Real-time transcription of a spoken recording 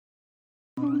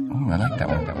I like that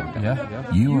one.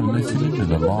 Yeah. You are listening to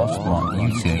the Lost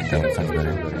Minds. You say that sounds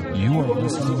better. You are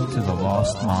listening to the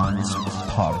Lost Minds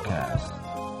podcast.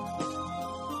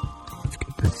 Let's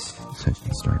get this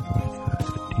session started with a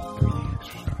deep breathing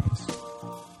exercise.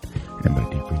 And by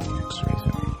deep breathing exercise, I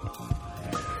mean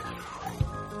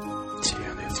see you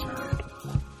on the inside.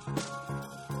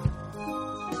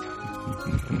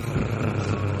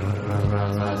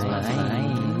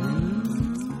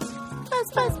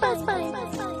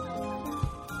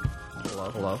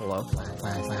 Hello.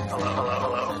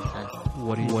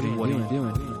 What are you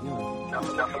doing?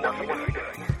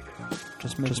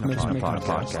 Just making a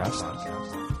podcast.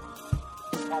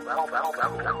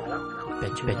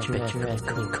 Bet you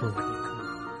cool.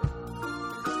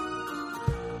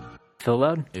 Feel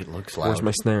loud? It looks loud. Where's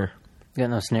my snare? You got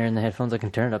no snare in the headphones? I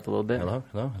can turn it up a little bit. Hello.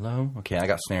 Okay, I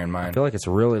got snare in mine. I feel like it's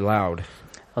really loud.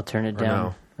 I'll turn it down.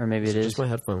 No. Or maybe it is. Just my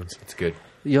headphones. It's good.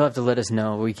 You'll have to let us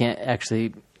know. We can't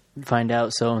actually find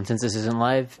out. So, and since this isn't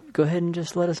live, go ahead and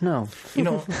just let us know. You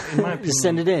know, in my opinion, just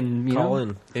send it in. Call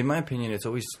in. In my opinion, it's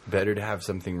always better to have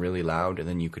something really loud and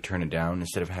then you could turn it down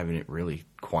instead of having it really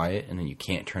quiet and then you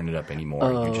can't turn it up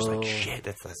anymore. You're just like, shit,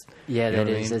 that's yeah, you know that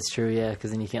is. I mean? That's true. Yeah,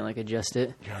 because then you can't like adjust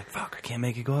it. You're like, fuck, I can't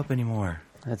make it go up anymore.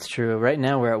 That's true. Right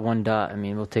now we're at 1 dot. I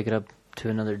mean, we'll take it up to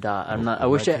another dot. I'm not. I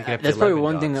We wish might take it up to that's probably 11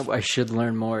 one thing dots. that I should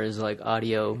learn more is like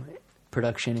audio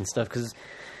production and stuff. Because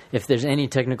if there's any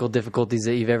technical difficulties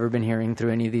that you've ever been hearing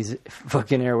through any of these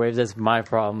fucking airwaves, that's my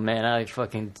problem, man. I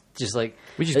fucking just like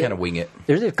We just kind of wing it.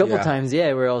 There's a couple Yeah. times,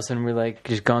 where all of a sudden we're like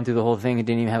just gone through the whole thing and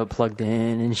didn't even have it plugged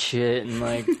in and shit and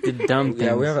like did dumb things.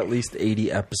 Yeah, we have at least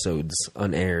 80 episodes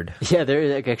unaired. Yeah, there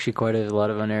is like, actually quite a lot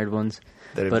of unaired ones.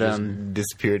 That But, have just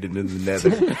disappeared into the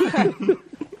nether.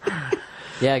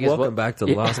 Yeah, I guess Welcome back to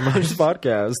the Lost Minds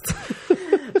podcast.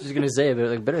 I was just gonna say, but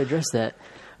like better address that.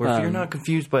 Or if you're not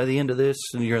confused by the end of this,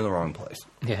 then you're in the wrong place.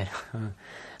 Yeah,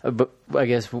 but I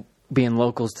guess being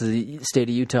locals to the state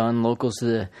of Utah and locals to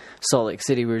the Salt Lake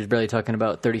City, we were barely talking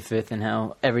about 35th and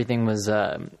how everything was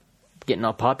getting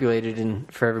all populated.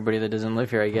 And for everybody that doesn't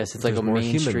live here, I guess it's like There's a more main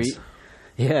humans. street.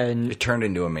 Yeah, and It turned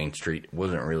into a main street. It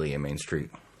wasn't really a main street.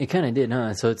 it kind of did,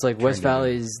 huh? So it's like West Kinda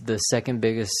Valley is the second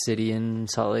biggest city in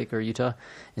Salt Lake or Utah,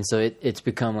 and so it's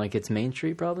become like its main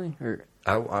street probably. Or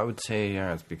I would say,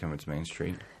 yeah, it's become its main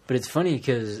street. but it's funny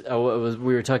because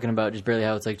we were talking about just barely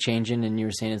how it's like changing, and you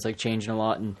were saying it's like changing a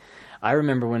lot. And I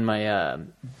remember when my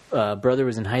brother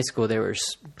was in high school, they were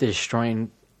destroying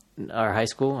our high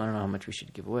school. I don't know how much we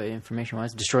should give away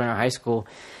information-wise. Destroying our high school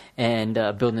and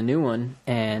building a new one.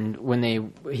 And when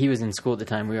he was in school at the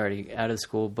time, we were already out of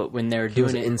school. But when they were He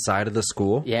was doing it inside of the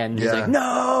school. yeah, and he's Yeah. like,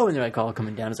 no! And they're like all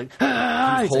coming down. It's like,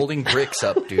 ah! He's Holding bricks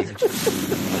up, dude. like,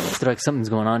 they're like, something's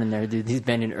going on in there, dude. He's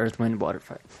bending earth, wind, water,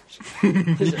 fire.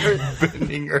 He's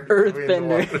earth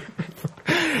bender.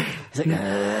 He's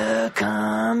like,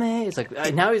 come. It's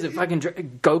like, now he's a fucking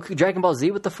Goku, Dragon Ball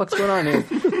Z. What the fuck's going on here?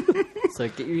 It's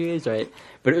like, get your ears right.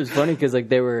 But it was funny because like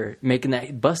they were making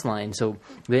that bus line, so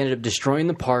they ended up destroying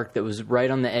the park that was right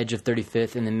on the edge of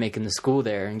 35th, and then making the school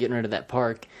there and getting rid of that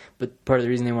park. But part of the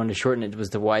reason they wanted to shorten it was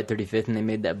to wide 35th, and they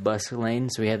made that bus lane.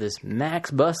 So we have this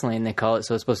max bus lane, they call it.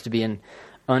 So it's supposed to be an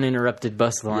uninterrupted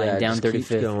bus line Yeah, it down just keeps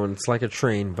 35th. going. It's like a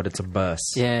train, but it's a bus.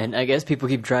 Yeah, and I guess people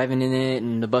keep driving in it,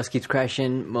 and the bus keeps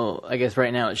crashing. Well, I guess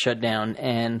right now it's shut down,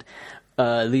 and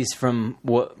at least from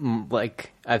what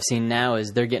like I've seen now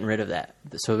is they're getting rid of that.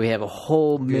 So we have a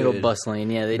whole middle Good. bus lane.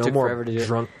 Yeah, they No took more forever to do it.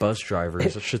 drunk bus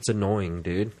drivers. That shit's annoying,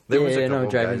 dude. There was Yeah, a I know, couple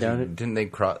driving guys down who- it. Didn't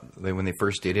they when they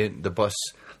first did it, the bus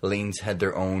lanes had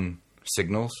their own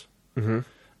signals. Mm-hmm.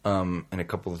 And a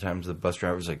couple of times the bus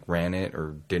drivers like ran it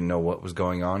or didn't know what was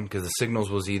going on because the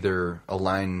signals was either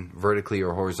aligned vertically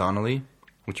or horizontally,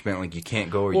 which meant like you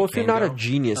can't go or Well, you if you're can't not go. a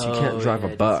genius, you can't drive yeah, a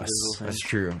it's bus. visible thing. That's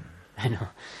true. I know.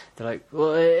 They're like,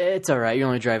 well, it's all right. You're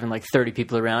only driving like 30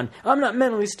 people around. I'm not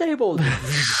mentally stable.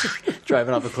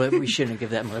 Driving off a cliff. We shouldn't give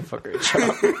that motherfucker a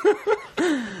job.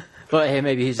 But hey,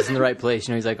 maybe he's just in the right place.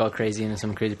 You know, he's like all crazy, and then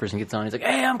some crazy person gets on. He's like,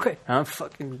 "Hey, I'm crazy. I'm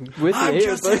fucking with you I'm here,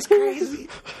 just bud." as crazy,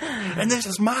 and this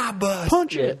is my bus.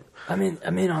 Punch Yeah. it. I'm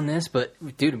in on this, but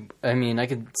dude, I mean, I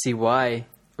could see why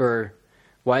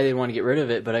they want to get rid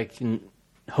of it, but I can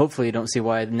hopefully don't see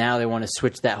why now they want to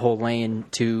switch that whole lane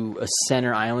to a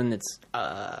center island that's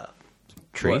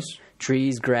Trees.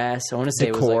 trees, grass. I want to say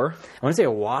it was Decor? like, I want to say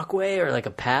a walkway or like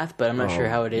a path, but I'm not sure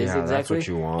how it is yeah, exactly. That's what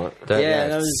you want. Yeah,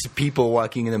 that was- people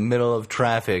walking in the middle of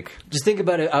traffic. Just think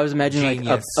about it. I was imagining like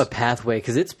Genius. a pathway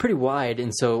because it's pretty wide,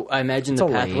 and so I imagine the a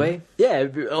lane. pathway. Yeah,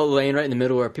 it'd be a lane right in the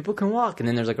middle where people can walk, and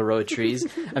then there's like a row of trees.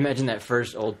 I imagine that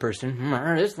first old person.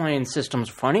 This lane system's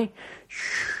funny.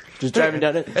 just driving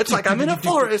down it. It's like I'm in a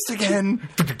forest again.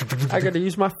 I got to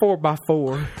use my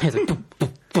 4x4. He's like, boom,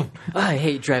 boom, boom. I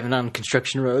hate driving on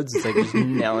construction roads. It's like just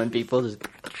nailing people. Just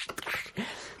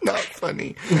Not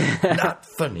funny. Not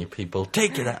funny, people.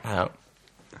 Take it out.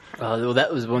 well,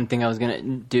 that was one thing I was gonna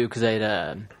do because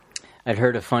I'd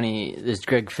heard a funny. This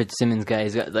Greg Fitzsimmons guy.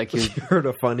 He's got like he was, You heard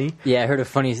a funny? yeah, I heard a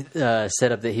funny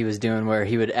setup that he was doing where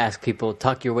he would ask people,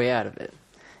 talk your way out of it.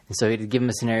 And so he'd give them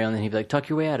a scenario and then he'd be like, talk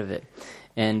your way out of it.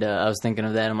 And I was thinking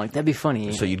of that. I'm like, that'd be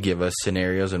funny. So you'd give us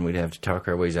scenarios and we'd have to talk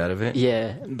our ways out of it?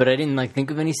 Yeah, but I didn't like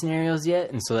think of any scenarios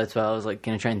yet. And so that's why I was like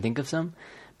going to try and think of some.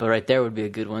 But right there would be a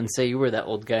good one. Say you were that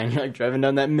old guy and you're like driving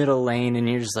down that middle lane and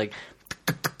you're just like,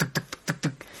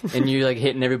 and you're like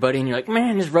hitting everybody and you're like,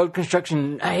 man, this road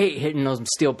construction, I hate hitting those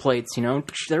steel plates, you know,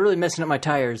 they're really messing up my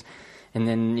tires. And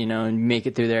then, you know, make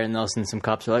it through there and all of a sudden some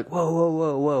cops are like, whoa, whoa,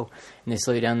 whoa, whoa. And they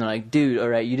slow you down. They're like, dude, all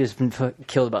right, you just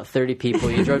killed about 30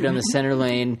 people. You drove down the center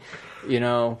lane, you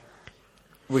know,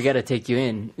 we got to take you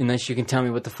in unless you can tell me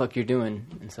what the fuck you're doing.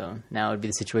 And so now would be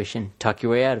the situation. Talk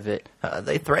your way out of it.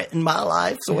 They threatened my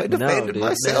life, so I defended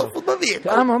myself with my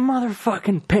vehicle. I'm a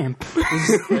motherfucking pimp.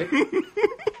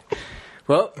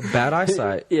 Well, Bad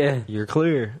eyesight. Yeah. You're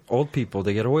clear. Old people,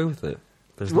 they get away with it.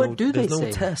 There's What do they there's say?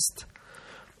 no test.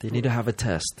 They need to have a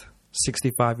test.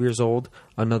 65 years old,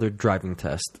 another driving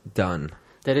test. Done.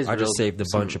 that is I real, just saved a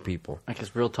bunch of people. I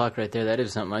guess real talk right there. That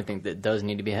is something I think that does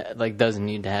need to be doesn't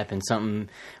need to happen. Something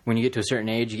when you get to a certain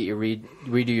age, you get your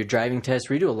redo your driving test,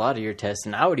 redo a lot of your tests,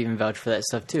 and I would even vouch for that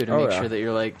stuff too to Oh, make yeah. sure that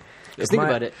you're like. Just think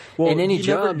about it. Well, in any you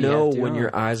job, never you know have to when know.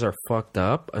 your eyes are fucked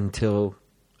up until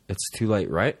it's too late,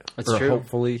 right? That's or true.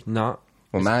 hopefully not.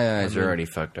 Well, my eyes are already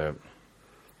fucked up.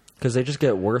 Because they just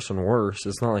get worse and worse.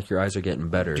 It's not like your eyes are getting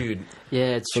better. Dude,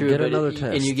 Yeah, it's So true. get but another and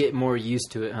test. you get more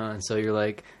used to it, huh? And so you're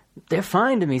like, they're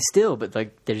fine to me still, but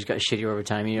like they just got shittier over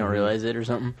time. And you don't Mm-hmm. realize it or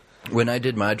something. when I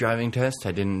did my driving test,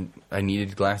 I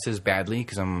needed glasses badly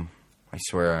because I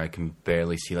swear I can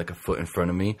barely see like a foot in front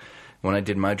of me. When I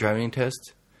did my driving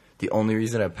test, the only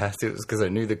reason I passed it was because I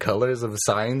knew the colors of the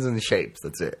signs and the shapes.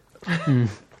 That's it. Because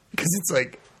it's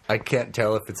like, I can't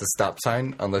tell if it's a stop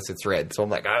sign unless it's red. So I'm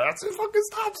like, that's a fucking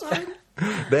stop sign.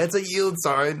 That's a yield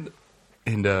sign.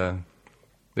 And there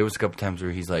was a couple times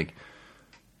where he's like,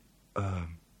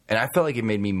 and I felt like it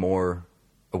made me more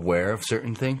aware of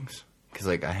certain things. Because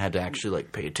like I had to actually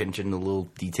like pay attention to little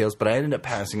details. But I ended up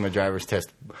passing my driver's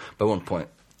test by 1 point.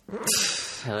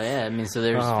 Hell yeah! I mean, so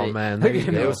there's. Oh, man, there you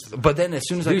go. But then as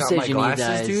soon as I Who got says my you need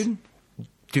glasses, eyes?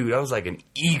 dude, I was like an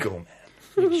eagle, man.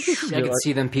 I could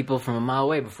see them people from a mile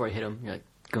away before I hit them. You're like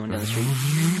going down the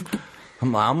street.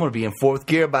 I'm going to be in fourth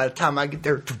gear by the time I get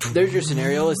there. There's your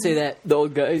scenario. Let's say that the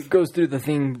old guy goes through the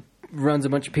thing, runs a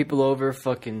bunch of people over,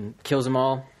 fucking kills them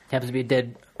all. Happens to be a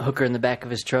dead hooker in the back of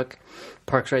his truck.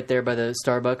 Parks right there by the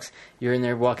Starbucks. You're in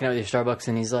there walking out with your Starbucks,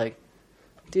 and he's like,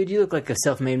 dude, you look like a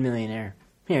self-made millionaire.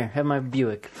 Here, have my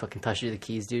Buick. Fucking toss you the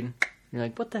keys, dude. You're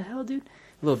like, what the hell, dude?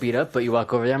 A little beat up, but you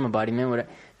walk over there. I'm a body man. Whatever.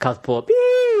 Cops pull up.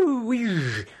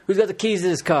 Who's got the keys to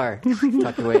this car?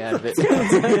 Talk your way out of it.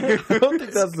 I don't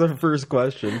think that's the first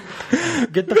question.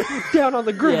 Get the fuck down on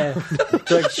the ground. Yeah.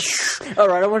 They're like, shh. All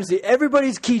right, I want to see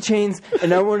everybody's keychains,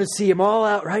 and I want to see them all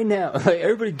out right now. Like,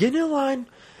 Everybody get in line,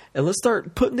 and let's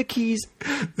start putting the keys.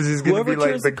 This is going to Whoever be like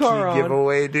turns the the car key on.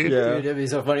 giveaway, dude. Yeah. dude, that'd be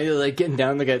so funny. They're like getting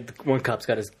down. The guy, one cop's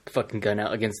got his fucking gun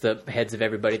out against the heads of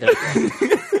everybody. They're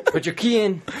like, put your key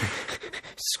in.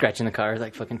 Scratching the car,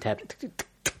 like fucking tap.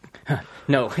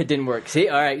 No, it didn't work. See,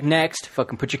 all right, next,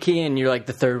 fucking put your key in. You're like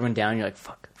the third one down. You're like,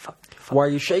 fuck. Why are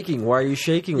you shaking? Why are you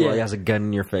shaking? Yeah. While he has a gun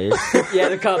in your face. Yeah,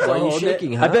 the cop's Why like, are you holding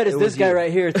shaking, it. huh? I bet it's It this was guy you.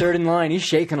 right here, third in line. He's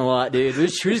shaking a lot, dude. We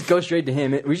just go straight to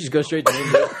him. We just go straight to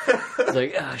him. It's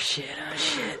like, oh shit.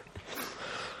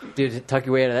 Dude, talk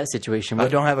your way out of that situation. I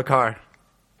don't have a car.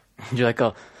 You're like,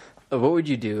 oh, what would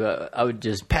you do? I would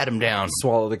just, Pat him down.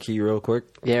 Swallow the key real quick.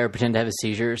 yeah, or pretend to have a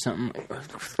seizure or something.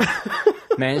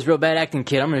 Man, it's real bad acting,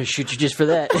 kid. I'm going to shoot you just for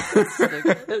that.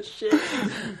 Like, oh, shit.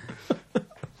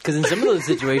 Because in some of those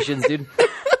situations, dude,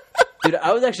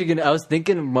 I was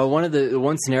thinking,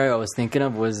 one scenario I was thinking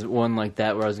of was one like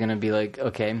that where I was going to be like,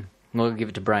 okay, we'll give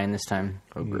it to Brian this time.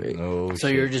 Oh, great. Oh, So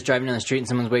you're just driving down the street and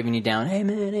someone's waving you down. Hey,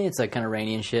 man, hey. It's like kind of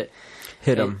rainy and shit.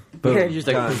 Hit him. Boom. Yeah, you're just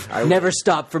Gone. like, never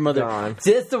stop for mother. Gone.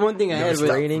 See, that's the one thing I had It's with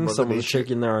raining, someone's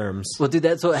shaking their arms. Well, dude,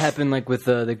 that's what happened like with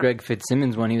the Greg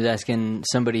Fitzsimmons one. He was asking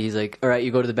somebody, he's like, all right,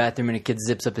 you go to the bathroom and a kid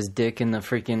zips up his dick in the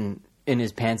freaking, in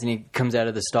his pants, and he comes out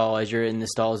of the stall as you're in the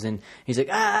stalls, and he's like,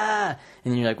 ah,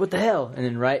 and then you're like, what the hell? And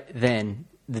then right then,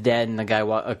 the dad and the guy,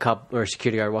 a cop or a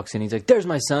security guard walks in, he's like, there's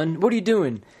my son, what are you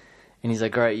doing? And he's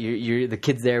like, all right, you're the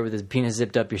kid's there with his penis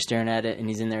zipped up, you're staring at it, and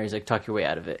he's in there, he's like, talk your way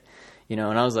out of it. You know,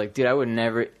 and I was like, dude, I would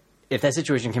never, if that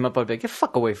situation came up, I'd be like, get the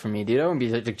fuck away from me, dude. I wouldn't be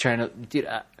like trying to, dude.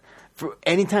 For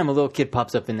any time a little kid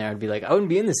pops up in there, I'd be like, I wouldn't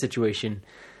be in this situation.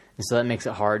 And so that makes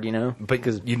it hard, you know?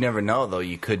 Because you never know, though.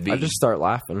 You could be. I just start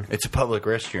laughing. It's a public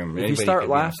restroom. If you start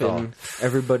laughing,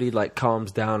 everybody like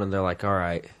calms down and they're like, all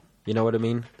right. You know what I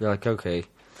mean? They're like, okay,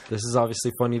 this is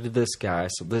obviously funny to this guy,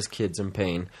 so this kid's in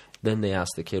pain. Then they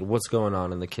ask the kid, what's going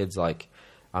on? And the kid's like,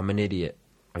 I'm an idiot.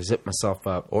 I zipped myself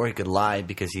up. Or he could lie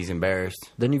because he's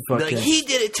embarrassed. Then you Be fucking like, he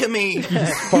did it to me.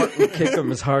 fucking kick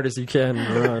him as hard as you can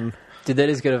and run. Dude, that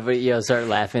is good. Start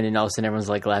laughing, and all of a sudden everyone's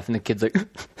like laughing. The kid's like, you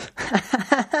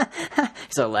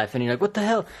start laughing, and you're like, what the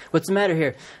hell? What's the matter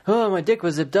here? Oh, my dick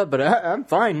was zipped up, but I'm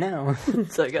fine now.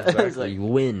 It's like, it's like You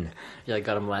win. you like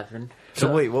got him laughing.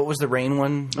 So wait, what was the rain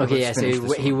one? Okay, yeah. Let's So finish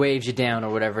this he one. waves you down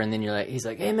or whatever, and then you're like, he's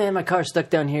like, hey man, my car's stuck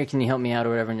down here. Can you help me out or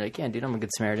whatever? And you're like, yeah, dude, I'm a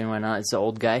good Samaritan. Why not? It's an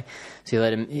old guy. So you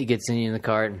let him. He gets in the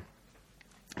car and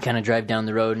kind of drive down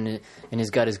the road, and he's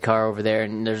got his car over there,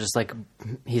 and there's just like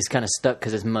he's kind of stuck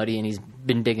because it's muddy, and he's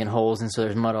been digging holes, and so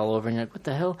there's mud all over, and you're like, what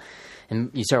the hell? And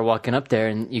you start walking up there,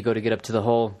 and you go to get up to the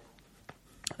hole,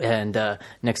 and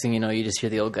next thing you know, you just hear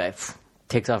the old guy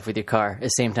takes off with your car at the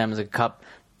same time as a cop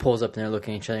pulls up, and they're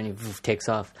looking at each other, and he takes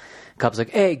off. Cop's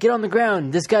like, hey, get on the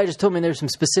ground. This guy just told me there's some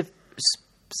specific.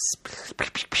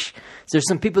 There's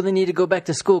some people that need to go back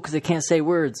to school because they can't say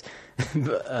words.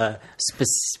 I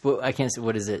can't say,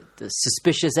 what is it? The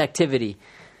suspicious activity.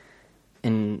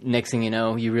 And next thing you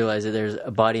know, you realize that there's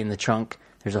a body in the trunk.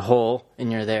 There's a hole,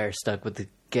 and you're there stuck with the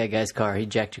guy's car. He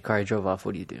jacked your car. He drove off.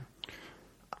 What do you do?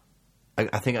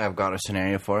 I think I've got a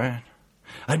scenario for it.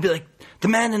 I'd be like, the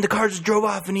man in the car just drove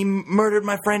off and he murdered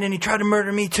my friend and he tried to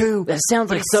murder me too. That sounds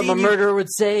like something a murderer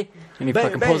would say. And he Bam,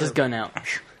 fucking bam. pulls his gun out.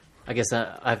 I guess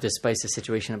I have to spice the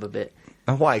situation up a bit.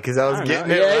 Why? Because I was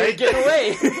getting it Yeah, right. you're getting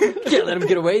away. Can't let him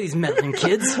get away, these meddling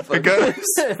kids. I gotta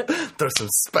throw some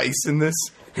spice in this.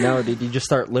 No, dude, you just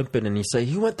start limping and you say,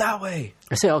 you went that way.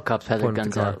 I say all cops have their Point at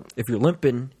guns the car. out. If you're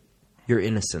limping, you're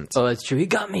innocent. Oh, that's true. He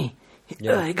got me.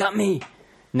 Yeah. He got me.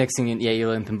 Next thing, you're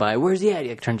limping by. Where's he at?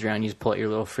 He turns around. You just pull out your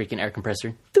little freaking air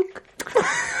compressor. Dunk.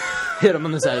 Hit him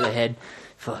on the side of the head.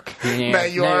 Fuck. Now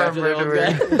you are a murderer.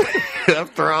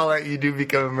 After all that, you do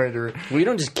become a murderer. We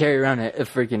don't just carry around a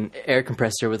freaking air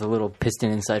compressor with a little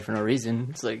piston inside for no reason.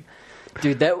 It's like,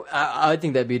 dude, that I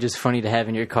think that'd be just funny to have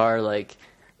in your car. Like,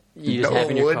 you just No, have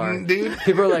in it your car. wouldn't, dude.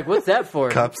 People are like, "What's that for?"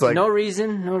 Cops like- no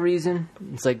reason.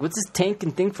 It's like, what's this tank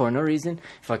and thing for? No reason.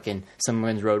 Fucking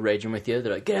someone's road raging with you.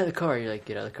 They're like, "Get out of the car." You're like,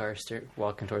 "Get out of the car." Start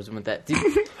walking towards them with that. Dude,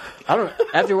 I don't.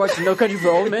 After watching No Country for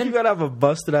Old You Men, gotta have a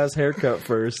busted ass haircut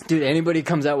first. dude, anybody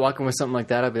comes out walking with something like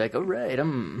that, I'll be like, "All right,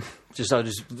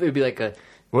 it'd be like a."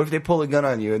 What if they pull a gun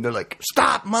on you and they're like,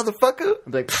 "Stop, motherfucker"?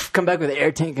 I'd be like, come back with an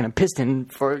air tank and a piston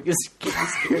for it gets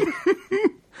scared.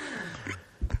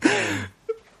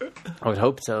 I would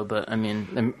hope so, but I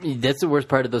mean, that's the worst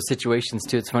part of those situations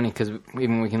too. It's funny because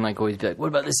even we can like always be like, "What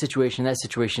about this situation? That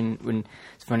situation?" When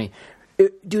it's funny,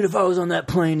 dude. If I was on that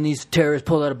plane and these terrorists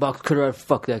pulled out a box cutter, I'd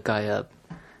fuck that guy up.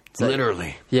 It's like,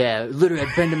 Literally. yeah, literally,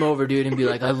 I'd bend him over, dude, and be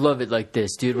like, "I love it like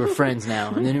this, dude. We're friends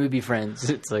now," and then we would be friends.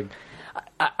 It's like,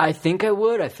 I think I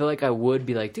would. I feel like I would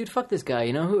be like, "Dude, fuck this guy,"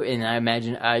 you know who? And I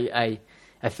imagine I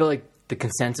feel like the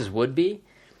consensus would be.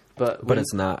 But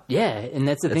it's not. Yeah, and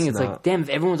that's the thing. It's like, not. damn, if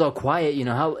everyone's all quiet, you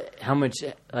know, how much,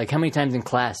 like, how many times in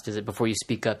class does it before you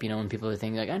speak up, you know, when people are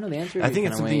thinking, like, I know the answer? I think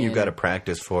it's Kinda something weigh you've in. got to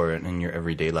practice for it in your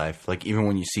everyday life. Like, even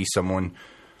when you see someone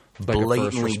Like a first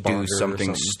blatantly do responder or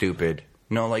something stupid.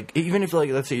 No, like, even if, like,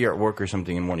 let's say you're at work or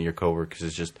something and one of your coworkers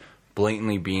is just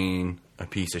blatantly being a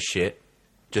piece of shit,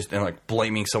 just, and, like,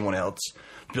 blaming someone else.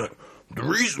 Be like, the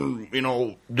reason, you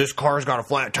know, this car's got a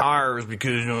flat tire is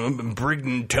because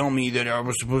Brigden tell me that I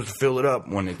was supposed to fill it up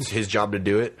when it's his job to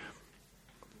do it.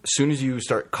 As soon as you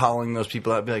start calling those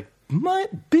people out, be like, my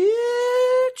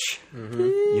bitch.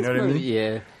 You know what I mean?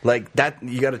 Yeah. Like that,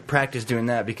 you got to practice doing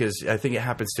that because I think it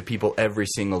happens to people every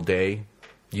single day.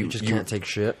 You just can't take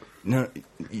shit. No,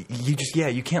 you just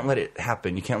you can't let it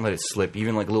happen. You can't let it slip.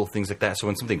 Even like little things like that. So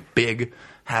when something big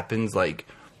happens, like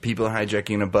people are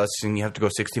hijacking a bus and you have to go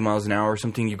 60 miles an hour or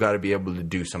something, you got to be able to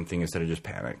do something instead of just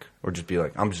panic or just be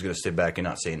like, I'm just going to sit back and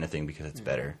not say anything because it's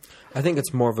better. I think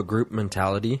it's more of a group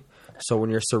mentality. So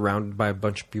when you're surrounded by a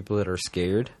bunch of people that are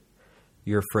scared,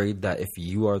 you're afraid that if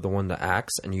you are the one that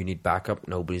acts and you need backup,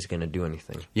 nobody's going to do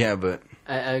anything. Yeah, but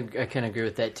I kind of agree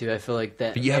with that, too. I feel like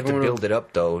that. but you have to build it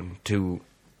up though to.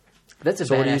 That's a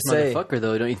So what do you badass say? motherfucker,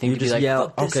 though, don't you think? You to be just like, yell,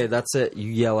 fuck this. okay, that's it. You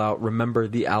yell out, remember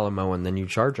the Alamo, and then you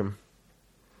charge them.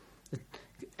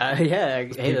 Yeah, hey,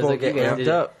 that's People like get you guys amped did.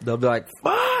 up. They'll be like,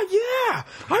 yeah,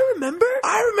 I remember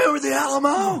the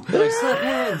Alamo. They're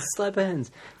like, slap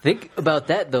hands. Think about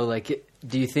that, though. Like,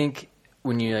 do you think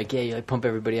when you're like, yeah, you like pump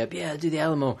everybody up. Yeah, do the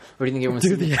Alamo. Or do you think everyone's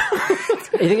sitting there?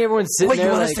 You think everyone's sitting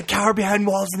there like, to cower behind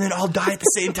walls and then all die at the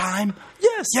same time?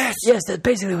 Yes, that's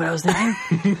basically what I was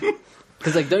thinking.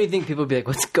 Because, like, don't you think people would be like,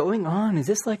 what's going on? Is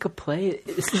this like a play?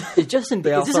 Is Justin,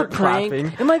 They all is this a start prank?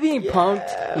 clapping. Am I being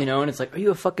punked? You know, and it's like, are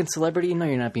you a fucking celebrity? No,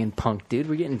 you're not being punked, dude.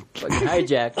 We're getting fucking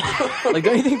hijacked. Like,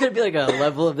 don't you think there'd be like a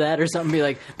level of that or something? Be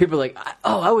like, people are like,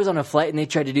 oh, I was on a flight and they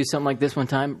tried to do something like this one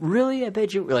time. Really? I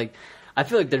bet you. Like, I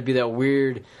feel like there'd be that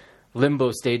weird limbo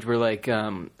stage where, like,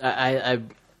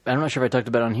 I'm not sure if I talked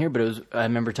about it on here, but I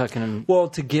remember talking. Well,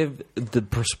 to give the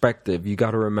perspective, you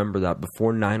got to remember that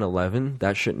before 9/11,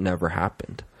 that shit never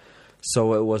happened.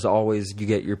 So it was always, you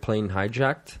get your plane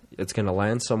hijacked, it's going to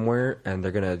land somewhere, and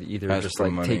they're going to either Ask just for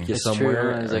like money. take you It's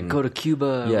somewhere. true. It's like, and- go to Cuba.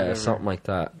 Or yeah, whatever. something like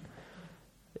that.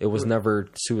 It was never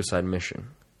suicide mission.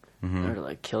 Or to,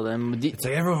 like, kill them. It's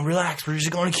like, everyone relax. We're just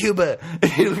going to Cuba.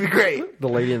 It'll be great. The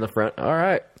lady in the front, all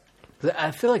right.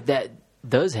 I feel like that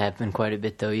does happen quite a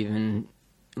bit, though. Even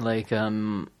like, I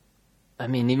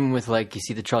mean, even with like you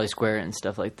see the Charlie Square and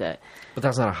stuff like that. But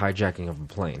that's not a hijacking of a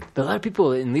plane. But a lot of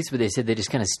people, at least what they said, they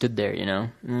just kind of stood there, you know,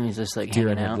 and he's just like Deer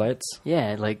in hanging out. headlights.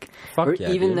 Yeah, like Fuck or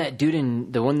yeah, even dude. that dude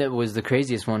in the one that was the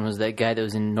craziest one was that guy that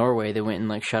was in Norway that went and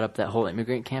like shot up that whole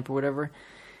immigrant camp or whatever.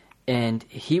 And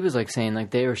he was like saying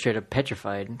like they were straight up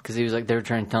petrified because he was like they were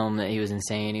trying to tell him that he was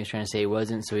insane. He was trying to say he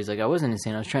wasn't. So he's like, I wasn't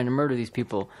insane. I was trying to murder these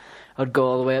people. I would go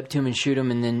all the way up to him and shoot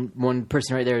him, and then one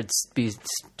person right there would be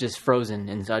just frozen,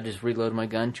 and so I'd just reload my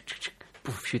gun,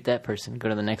 shoot that person, go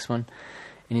to the next one.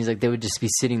 And he's like, they would just be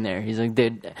sitting there. He's like,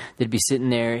 they'd be sitting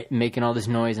there making all this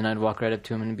noise, and I'd walk right up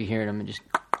to him and be hearing them, and just,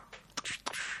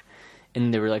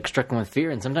 and they were like struck with fear.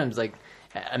 And sometimes, like,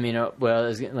 I mean, well, I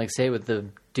was gonna, like say with the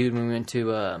dude when we went to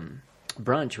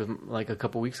brunch with like a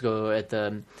couple weeks ago at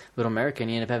the Little America, and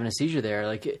he ended up having a seizure there.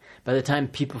 Like by the time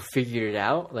people figured it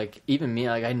out, like even me,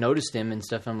 like I noticed him and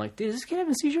stuff. And I'm like, dude, is this kid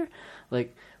having a seizure?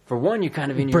 Like for one, you're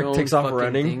kind of in your Brick own takes off fucking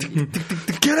running. thing.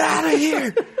 Get out of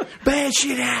here. Bad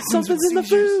shit happens. Something's in the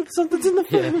food. Something's in the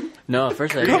food. Yeah. No, at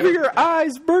first I Cover your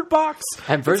eyes, bird box.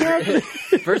 at first I had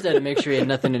to make sure he had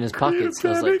nothing in his pockets. I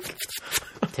was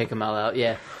like, take them all out.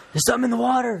 Yeah, there's something in the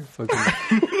water.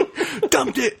 Fucking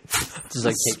Dumped it. just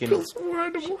like taking.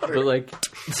 But like,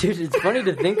 dude, it's funny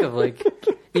to think of like,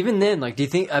 even then, like, do you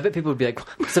think? I bet people would be like,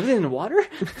 something in the water.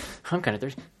 I'm kind of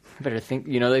thirsty. I better think.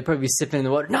 You know, they'd probably be sipping in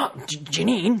the water. No,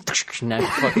 Janine, and I'd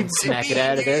fucking smack it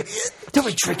out of there. Don't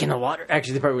be drinking the water.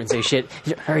 Actually, they probably wouldn't say shit.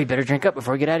 Hurry, better drink up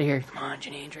before we get out of here. Come on,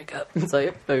 Janine, drink up. It's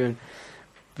like, but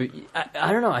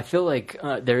I don't know. I feel like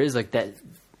there is like that,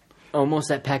 almost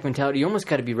that pack mentality. You almost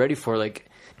got to be ready for like.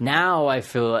 Now I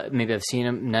feel like maybe I've seen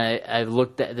him. Now I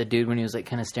looked at the dude when he was like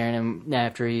kind of staring at him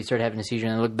after he started having a seizure,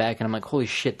 and I look back and I'm like, holy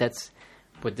shit, that's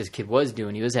what this kid was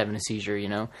doing. He was having a seizure, you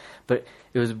know. But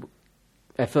it was.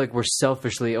 I feel like we're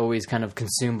selfishly always kind of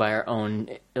consumed by our own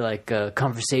like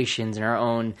conversations and our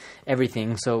own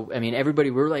everything. So I mean,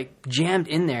 everybody we're like jammed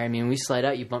in there. I mean, we slide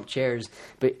out, you bump chairs,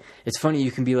 but it's funny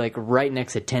you can be like right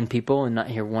next to 10 people and not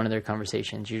hear one of their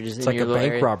conversations. You're just It's in like your a little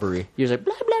bank area. robbery. You're just like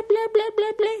blah blah blah blah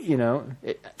blah blah. You know,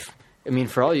 I mean,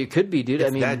 for all you could be, dude. I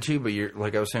mean, that too, but you're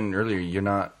like I was saying earlier, you're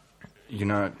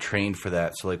not trained for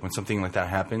that. So like when something like that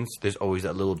happens, there's always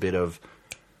that little bit of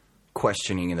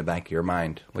questioning in the back of your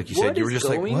mind. Like you What said, you were is just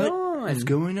like, going what on? is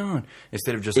going on?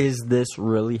 Instead of just Is this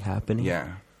really happening?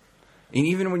 yeah. And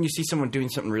even when you see someone doing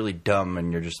something really dumb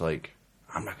and you're just like,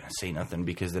 I'm not going to say nothing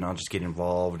because then I'll just get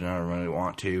involved and I don't really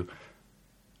want to.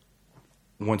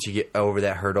 Once you get over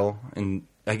that hurdle, and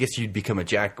I guess you'd become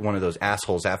one of those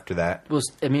assholes after that. well,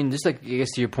 I mean, just like I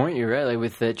guess to your point, you're right. Like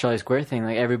with the Charlie Square thing,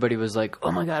 like everybody was like,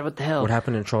 "Oh my god, what the hell?" What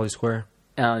happened in Charlie Square?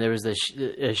 There was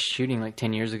a shooting like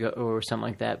 10 years ago or something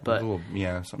like that. But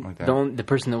Yeah, something like that. the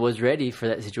person that was ready for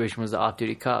that situation was the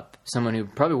off-duty cop, someone who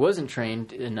probably wasn't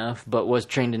trained enough, but was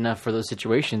trained enough for those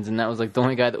situations, and that was like the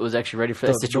only guy that was actually ready for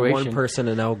that The situation. one person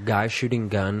to know guy shooting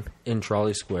gun in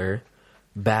Charlie Square,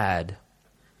 bad.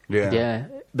 Yeah,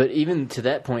 but even to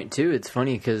that point too, it's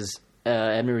funny because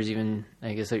Abner was even,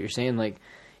 I guess, what you're saying, like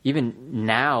even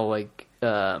now, like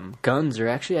guns are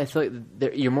actually, I feel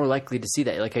like you're more likely to see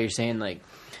that, like how you're saying, like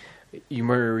you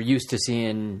were used to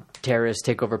seeing terrorists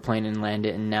take over a plane and land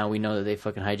it, and now we know that they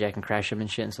fucking hijack and crash them and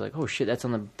shit. And so like, oh shit, that's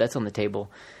on the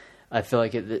table. I feel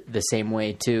like the same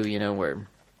way too, you know, where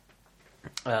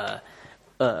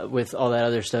with all that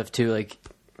other stuff too, like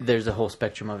there's a whole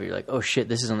spectrum of it. You're like, oh shit,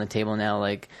 this is on the table now.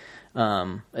 Like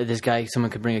this guy, someone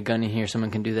could bring a gun in here,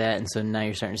 someone can do that, and so now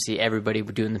you're starting to see everybody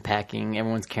doing the packing,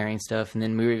 everyone's carrying stuff. And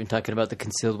then we were even talking about the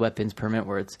concealed weapons permit,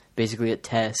 where it's basically a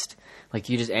test. Like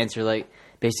you just answer like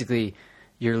basically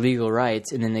your legal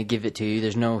rights, and then they give it to you.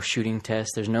 There's no shooting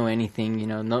test, there's no anything, you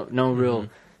know, no real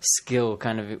skill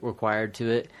kind of required to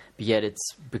it, but yet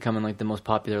it's becoming like the most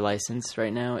popular license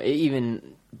right now. During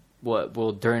the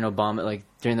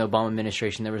Obama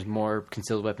administration, there was more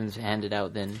concealed weapons handed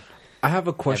out than. I have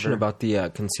a question ever. about the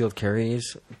concealed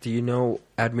carries. Do you know,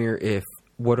 Admir,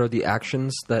 what are the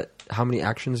actions how many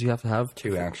actions you have to have?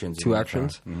 2 actions. Two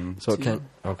actions? Mm-hmm. So it 2. can't.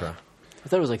 Okay. I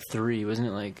thought it was like 3, wasn't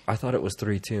it? Like I thought it was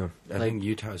 3 too. I think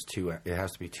Utah's 2. It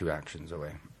has to be 2 actions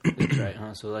away. that's right,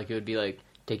 huh? So like it would be like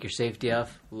take your safety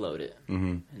off, load it,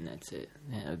 and that's it.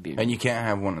 Yeah, it would be. And you can't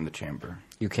have one in the chamber.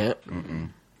 You can't.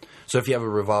 So if you have a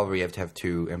revolver, you have to have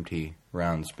 2 empty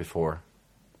rounds before.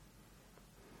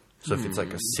 So if it's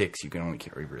like a 6, you can only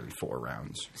carry really 4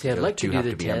 rounds. See, I'd The like to 2 do have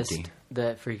the be test empty.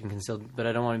 that freaking concealed, but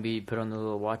I don't want to be put on the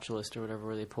little watch list or whatever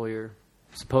where they pull your.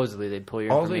 Supposedly they pull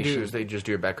your All they information. do is they just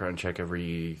do a background check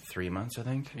every 3 months, I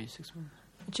think. 3 to 6 months.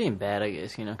 Which ain't bad, I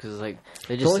guess, because it's like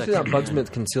they The just. only suck thing that your bugs me hand.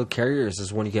 with concealed carriers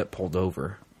is when you get pulled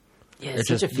over. Yeah, It it's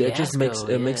such just a fiasco, it just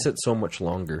makes it so much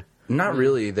longer. Not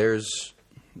really. There's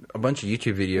a bunch of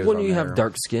YouTube videos When on you there. have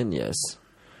dark skin, yes.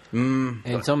 And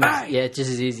it's almost it's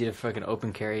just as easy to fucking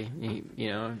open carry. You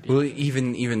know. Well,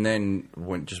 even then,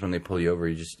 when they pull you over,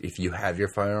 if you have your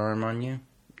firearm on you,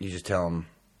 you just tell them,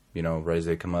 right as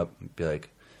they come up, be like,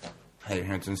 "Have your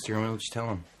hands on the steering wheel." Just tell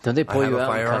them. Don't they pull I have you a out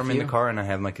and firearm cuff in you? the car, and I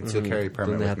have my concealed carry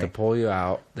permit Then they with have me. to pull you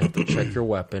out. They have to check your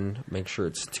weapon, make sure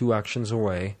it's 2 actions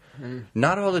away.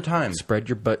 Not all the time. Spread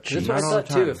your butt cheeks. That's what I Not all the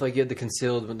thought too. time. If like you had the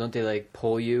concealed, don't they like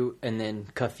pull you and then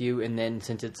cuff you, and then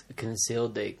since it's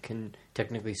concealed, they can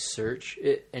technically search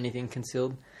it, anything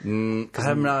concealed? I'm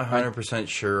not 100%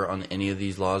 sure on any of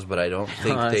these laws, but I don't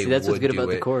think they See, that's would what's good do about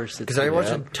the it. course. Because I watch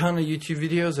Yeah. a ton of YouTube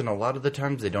videos, and a lot of the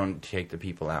times they don't take the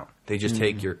people out. They just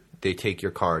take your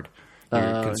card, your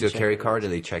and concealed check carry it. card,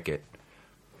 and they check it.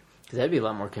 Because that'd be a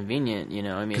lot more convenient.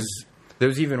 I mean, Because there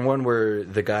was even one where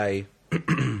the guy,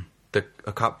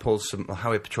 a cop pulls a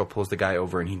highway patrol pulls the guy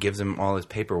over, and he gives him all his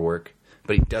paperwork,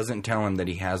 but he doesn't tell him that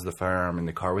he has the firearm in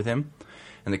the car with him.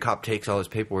 And the cop takes all his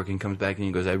paperwork and comes back and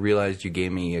he goes, "I realized you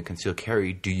gave me a concealed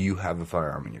carry. Do you have a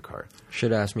firearm in your car?"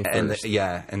 Should ask me first.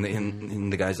 And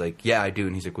and the guy's like, "Yeah, I do."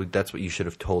 And he's like, "Well, that's what you should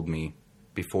have told me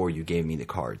before you gave me the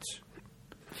cards."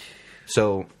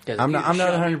 So Guys, I'm you not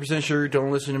shot me. 100% sure.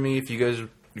 Don't listen to me if you guys are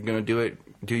gonna do it.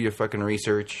 Do your fucking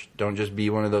research. Don't just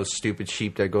be one of those stupid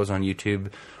sheep that goes on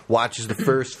YouTube, watches the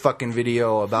first fucking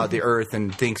video about the Earth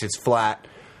and thinks it's flat.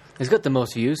 it's got the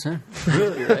most views, huh?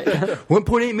 Really, right?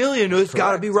 1.8 million. It's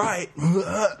got to be right.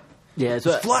 Yeah, it's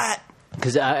Flat.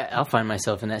 Because I'll find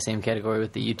myself in that same category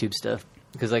with the YouTube stuff.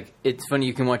 Because like it's funny,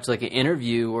 you can watch like an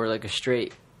interview or like a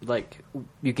straight, like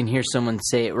you can hear someone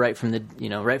say it right from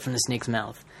the snake's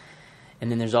mouth.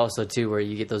 And then there's also too where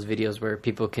you get those videos where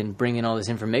people can bring in all this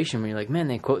information where you're like, man,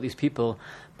 they quote these people,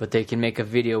 but they can make a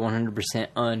video 100%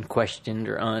 unquestioned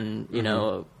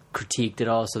or critiqued at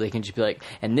all, so they can just be like,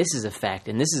 and this is a fact,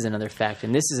 and this is another fact,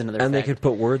 and this is another and fact. they could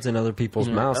put words in other people's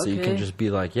You're like, mouths, so you can okay. just be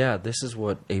like, yeah, this is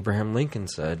what Abraham Lincoln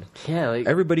said. Yeah, like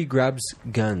Everybody grabs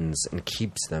guns and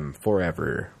keeps them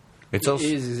forever. It's it also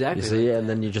is exactly. You see, like and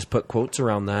then you just put quotes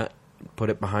around that, put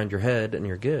it behind your head, and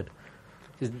you're good.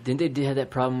 'Cause didn't they have that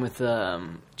problem with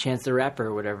Chance the Rapper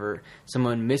or whatever?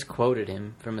 Someone misquoted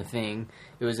him from a thing.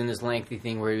 It was in this lengthy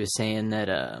thing where he was saying that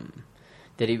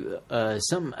that he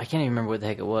some I can't even remember what the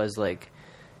heck it was, like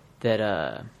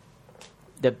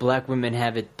that black women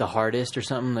have it the hardest or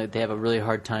something. Like they have a really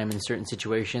hard time in certain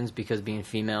situations because being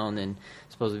female and then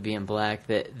supposedly being black,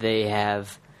 that they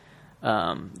have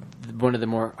one of the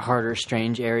more harder,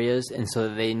 strange areas, and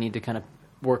so they need to kind of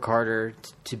work harder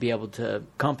to be able to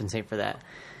compensate for that.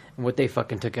 And what they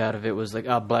fucking took out of it was like,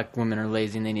 black women are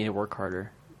lazy and they need to work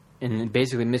harder. And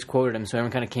basically misquoted him, so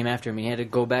everyone kind of came after him. He had to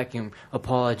go back and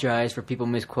apologize for people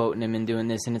misquoting him and doing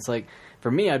this. And it's like, for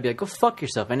me, I'd be like, go fuck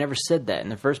yourself. I never said that in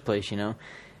the first place,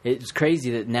 It's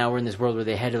crazy that now we're in this world where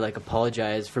they had to like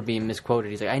apologize for being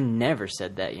misquoted. He's like, I never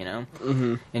said that,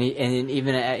 Mm-hmm.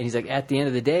 And he's like, at the end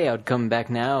of the day, I would come back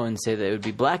now and say that it would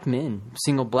be black men,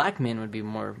 single black men would be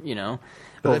more,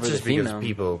 But over that's just the female. because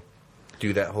people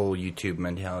do that whole YouTube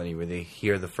mentality where they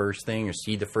hear the first thing or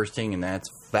see the first thing and that's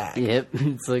fact. Yep,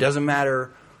 it's It like doesn't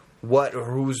matter what or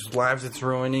whose lives it's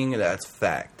ruining, that's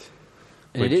fact.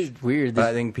 and it is weird. But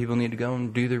I think people need to go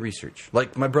and do their research.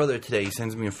 Like my brother today, he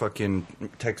sends me a fucking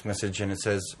text message and it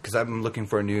says, because I'm looking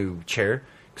for a new chair,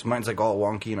 because mine's like all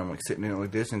wonky and I'm like sitting in it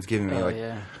like this and it's giving me Oh like,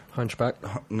 yeah,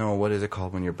 Hunchback, no, what is it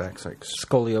called when your back's like...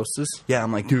 scoliosis. Yeah,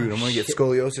 I'm like, dude, I'm going to get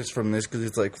scoliosis from this because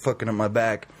it's like fucking up my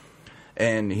back.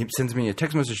 And he sends me a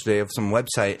text message today of some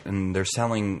website and they're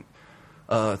selling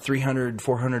 $300,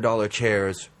 $400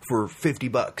 chairs for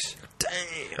 $50. Damn.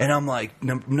 And I'm like,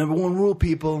 number one rule,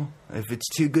 people, if it's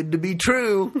too good to be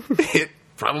true, it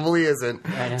probably isn't.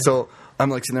 So I'm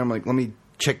like sitting there, I'm like, let me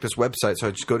check this website. So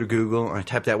I just go to Google and I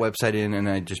type that website in and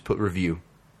I just put review.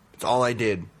 That's all I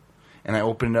did. And I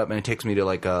open it up and it takes me to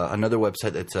like another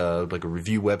website that's like a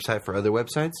review website for other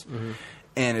websites. Mm-hmm.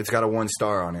 And it's got a 1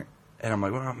 star on it. And I'm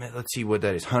like, well, man, let's see what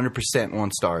that is. 100%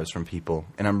 1 stars from people.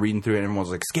 And I'm reading through it and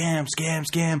everyone's like, scam, scam,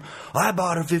 scam. I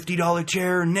bought a $50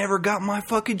 chair and never got my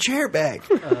fucking chair back.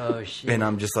 Oh, shit. And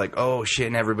I'm just like, oh, shit.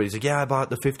 And everybody's like, yeah, I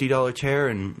bought the $50 chair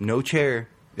and no chair.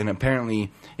 And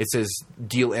apparently it says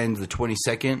deal ends the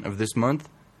 22nd of this month.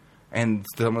 And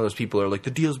some of those people are like,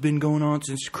 the deal's been going on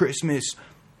since Christmas.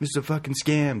 This is a fucking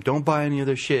scam. Don't buy any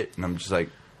other shit. And I'm just like...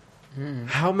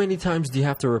 How many times do you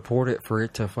have to report it for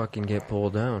it to fucking get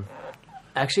pulled down?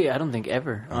 Actually, I don't think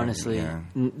ever, honestly. Yeah.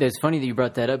 It's funny that you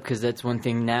brought that up because that's one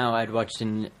thing now I'd watched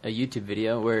in a YouTube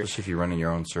video where... Especially if you're running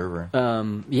your own server.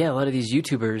 Yeah, a lot of these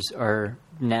YouTubers are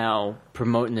now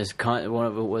promoting this. One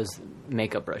of it was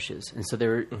makeup brushes. And so they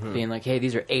were being like, hey,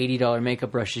 these are $80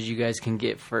 makeup brushes you guys can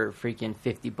get for freaking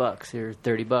 $50 or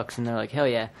 $30. And they're like, hell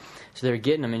yeah. So they were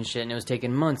getting them and shit. And it was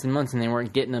taking months and months and they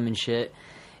weren't getting them and shit.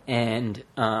 And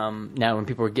now when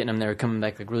people were getting them, they were coming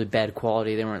back like really bad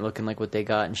quality. They weren't looking like what they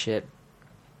got and shit.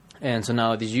 And so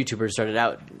now these YouTubers started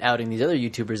outing these other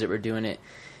YouTubers that were doing it.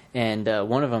 And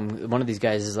one of these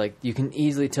guys is like, you can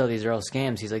easily tell these are all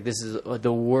scams. He's like, this is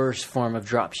the worst form of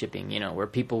drop shipping, you know, where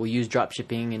people will use drop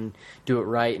shipping and do it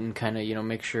right and kind of, you know,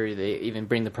 make sure they even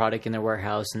bring the product in their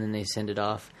warehouse and then they send it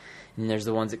off. And there's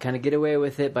the ones that kind of get away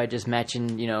with it by just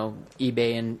matching, you know,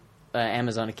 eBay and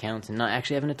Amazon accounts and not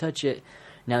actually having to touch it.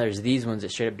 Now there's these ones that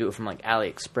straight up do it from like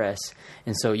AliExpress.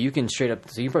 And so you can straight up,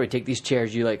 so you can probably take these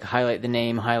chairs, you like highlight the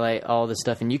name, highlight all the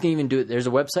stuff, and you can even do it. There's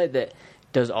a website that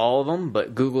does all of them,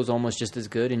 but Google's almost just as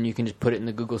good, and you can just put it in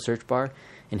the Google search bar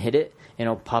and hit it, and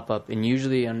it'll pop up. And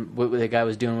usually on what the guy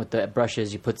was doing with the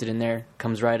brushes, he puts it in there,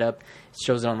 comes right up,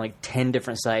 shows it on like 10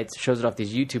 different sites, shows it off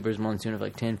these YouTubers ones soon of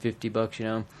like $10, $50, you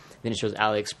know. Then it shows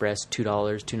AliExpress, $2,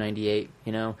 $2.98,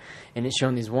 you know, and it's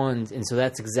showing these ones, and so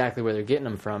that's exactly where they're getting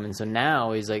them from. And so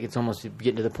now he's like, it's almost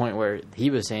getting to the point where he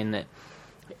was saying that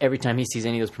every time he sees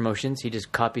any of those promotions, he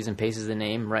just copies and pastes the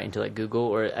name right into like Google,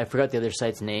 or I forgot the other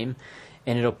site's name,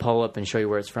 and it'll pull up and show you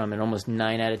where it's from. And almost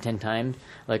 9 out of 10 times,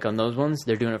 like on those ones,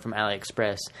 they're doing it from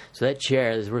AliExpress. So that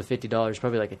chair is worth $50,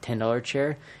 probably like a $10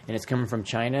 chair, and it's coming from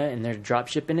China, and they're drop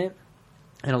shipping it.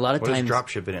 And a lot of times, what does drop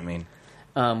shipping it mean?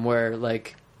 Where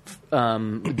like.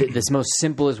 This most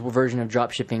simplest version of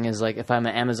drop shipping is like if I'm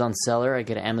an Amazon seller, I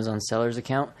get an Amazon seller's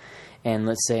account, and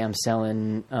let's say I'm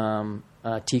selling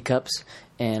teacups,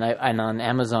 and on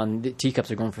Amazon the teacups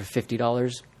are going for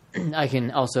 $50. I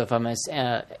can also, if I'm an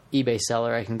eBay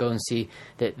seller, I can go and see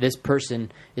that this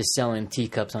person is selling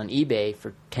teacups on eBay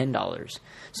for $10.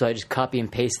 So I just copy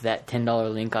and paste that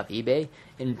 $10 link off eBay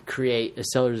and create a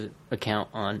seller's account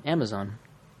on Amazon.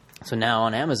 So now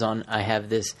on Amazon I have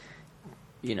this,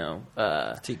 you know,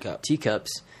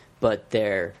 teacups, but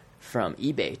they're from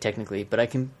eBay technically. But I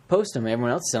can post them.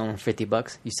 Everyone else is selling them for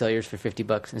 $50. You sell yours for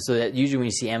 $50, and so that usually when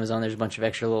you see Amazon, there's a bunch of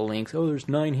extra little links. Oh, there's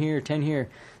 9 here, 10 here.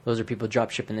 Those are people drop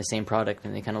shipping the same product,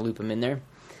 and they kind of loop them in there.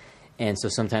 And so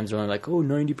sometimes they're only like, oh,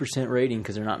 90% rating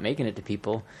because they're not making it to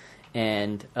people.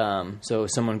 And so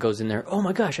someone goes in there, oh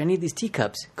my gosh, I need these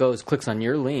teacups. Clicks on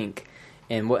your link,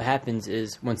 and what happens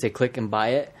is once they click and buy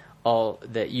it, all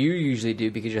that you usually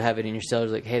do, because you have it in your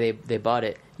sellers, like, hey, they bought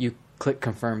it, you click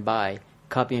confirm buy,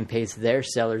 copy and paste their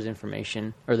seller's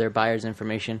information or their buyer's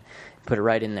information, put it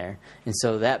right in there. And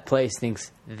so that place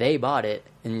thinks they bought it,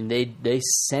 and they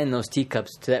send those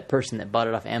teacups to that person that bought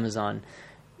it off Amazon,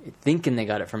 thinking they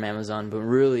got it from Amazon, but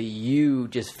really you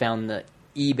just found the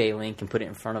eBay link and put it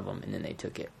in front of them, and then they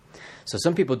took it. So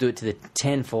some people do it to the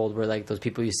tenfold, where like those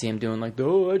people you see them doing like,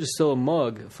 oh, I just sell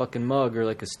a fucking mug, or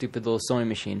like a stupid little sewing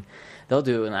machine. They'll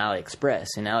do it on AliExpress.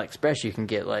 In AliExpress, you can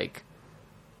get like,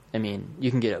 I mean,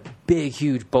 you can get a big,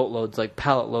 huge boatloads, like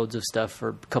pallet loads of stuff for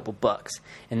a couple bucks.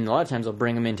 And a lot of times they'll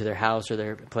bring them into their house or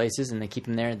their places, and they keep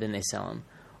them there, and then they sell them.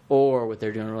 Or what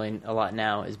they're doing really a lot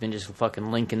now has been just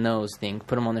fucking linking those things,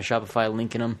 put them on their Shopify,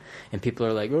 linking them, and people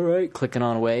are like, all right, clicking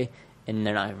on away. And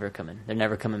they're not ever coming. They're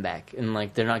never coming back. And,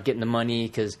 like, they're not getting the money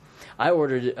because I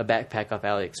ordered a backpack off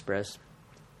AliExpress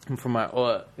for my, it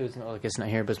was, I guess not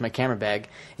here, but it's my camera bag.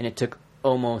 And it took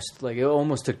almost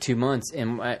took 2 months.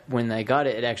 And when I got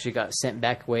it, it actually got sent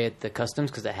back away at the customs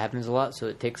because that happens a lot. So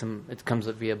it comes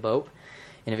via boat.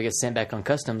 And if it gets sent back on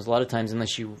customs, a lot of times,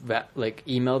 unless you like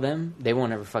email them, they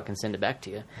won't ever fucking send it back to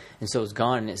you. And so it's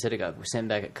gone, and it said it got sent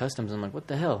back at customs. I'm like, what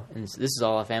the hell? And this is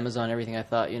all off Amazon, everything I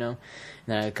thought, you know. And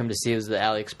then I come to see it was the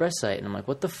AliExpress site, and I'm like,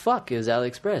 what the fuck is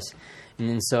AliExpress? And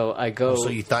then so I go. So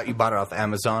you thought you bought it off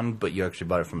Amazon, but you actually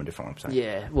bought it from a different website.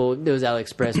 Yeah, well, it was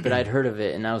AliExpress, but I'd heard of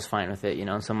it and I was fine with it, you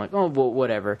know. So I'm like, oh, well,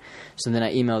 whatever. So then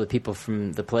I emailed the people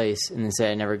from the place and then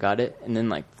said I never got it. And then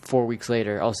like 4 weeks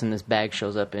later, all of a sudden this bag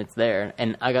shows up and it's there,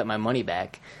 and I got my money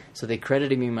back. So they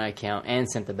credited me my account and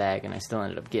sent the bag, and I still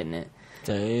ended up getting it.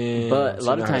 Damn. But a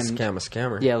lot of times,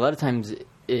 scammer. Yeah, a lot of times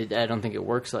I don't think it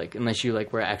works like unless you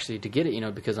like were actually to get it, you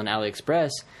know, because on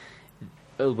AliExpress,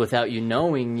 without you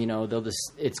knowing, you know, they'll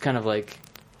just it's kind of like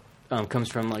comes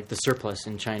from like the surplus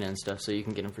in China and stuff, so you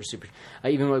can get them for super.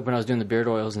 Even like when I was doing the beard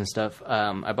oils and stuff,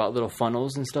 I bought little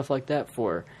funnels and stuff like that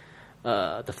for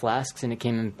the flasks, and it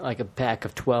came in like a pack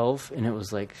of 12, and it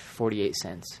was like 48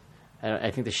 cents.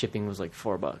 I think the shipping was like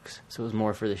 $4, so it was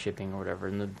more for the shipping or whatever,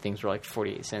 and the things were like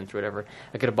 48 cents or whatever.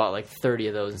 I could have bought like 30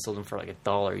 of those and sold them for like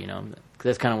 $1, you know, because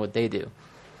that's kind of what they do.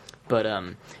 But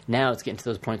now it's getting to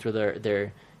those points where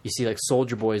they're you see like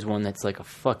Soldier Boy's one that's like a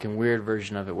fucking weird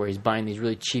version of it, where he's buying these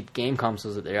really cheap game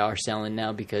consoles that they are selling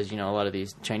now because, you know, a lot of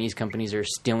these Chinese companies are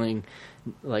stealing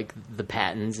like the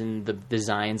patents and the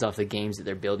designs off the games that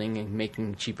they're building and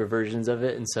making cheaper versions of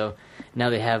it. And so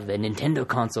now they have the Nintendo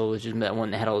console, which is that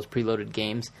one that had all those preloaded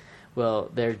games.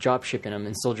 Well, they're drop shipping them,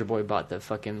 and Soldier Boy bought the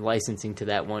fucking licensing to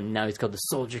that one. Now he's called the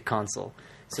Soldier console,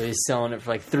 so he's selling it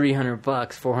for like $300,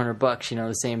 $400. You know,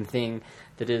 the same thing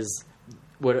that is.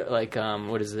 What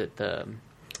is it? The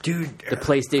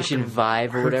PlayStation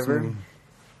Vive or whatever.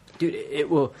 Dude,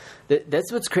 it will.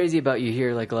 That's what's crazy about you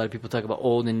here. Like a lot of people talk about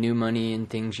old and new money and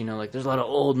things. You know, like there's a lot of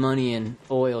old money and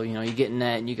oil. You know, you get in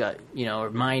that, and you got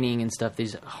or mining and stuff.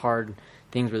 These hard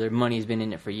things where their money's been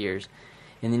in it for years,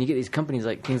 and then you get these companies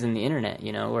like things in the internet.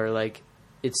 You know, where like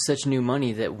it's such new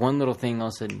money that one little thing all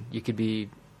of a sudden you could be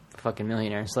a fucking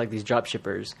millionaire. It's like these drop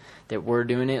shippers that were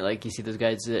doing it. Like you see those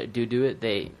guys that do it.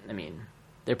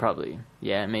 They're probably,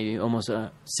 maybe almost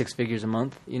 6 figures a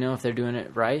month, you know, if they're doing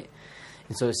it right.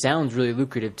 And so it sounds really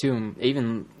lucrative, too. And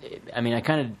even, I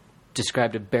kind of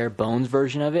described a bare bones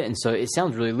version of it, and so it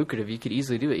sounds really lucrative. You could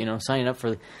easily do it, you know, signing up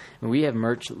for, we have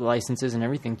merch licenses and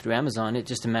everything through Amazon. It's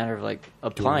just a matter of, like,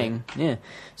 applying. Yeah.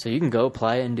 So you can go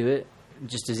apply it and do it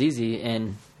just as easy.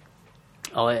 And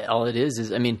all it is,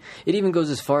 it even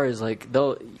goes as far as, like,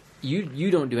 You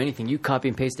don't do anything. You copy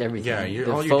and paste everything. Yeah,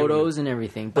 the photos and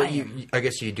everything. But I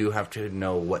guess you do have to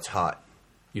know what's hot.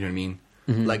 You know what I mean?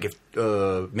 Mm-hmm. Like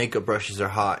if makeup brushes are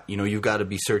hot, you know, you've got to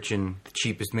be searching the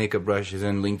cheapest makeup brushes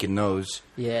and linking those.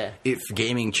 Yeah. If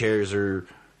gaming chairs are,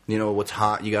 you know, what's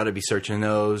hot, you got to be searching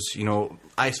those. You know,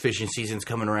 ice fishing season's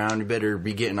coming around. You better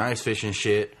be getting ice fishing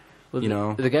shit.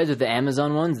 Well, the guys with the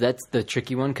Amazon ones, that's the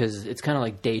tricky one because it's kind of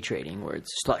like day trading where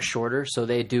it's just a lot shorter. So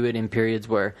they do it in periods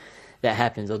where that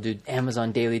happens. They'll do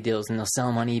Amazon daily deals and they'll sell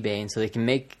them on eBay, and so they can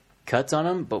make cuts on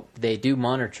them, but they do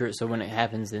monitor it. So when it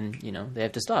happens, then they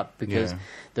have to stop because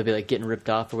they'll be like getting ripped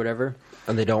off or whatever.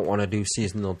 And they don't want to do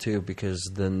seasonal too because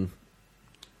then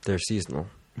they're seasonal.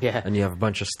 Yeah, and you have a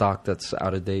bunch of stock that's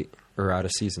out of date or out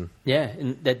of season. Yeah,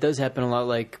 and that does happen a lot.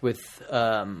 Like with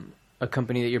a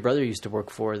company that your brother used to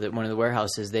work for, that one of the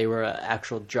warehouses, they were an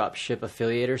actual drop ship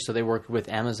affiliator, so they worked with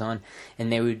Amazon,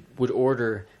 and they would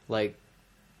order like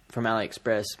from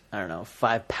AliExpress,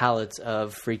 5 pallets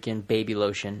of freaking baby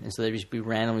lotion. And so there'd just be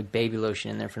randomly baby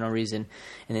lotion in there for no reason.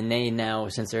 And then they now,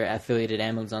 since they're affiliated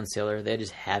Amazon seller, they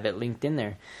just have it linked in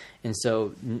there. And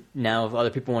so now if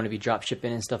other people want to be drop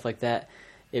shipping and stuff like that,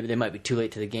 they might be too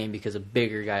late to the game because a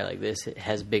bigger guy like this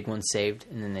has big ones saved,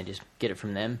 and then they just get it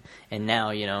from them. And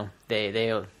now,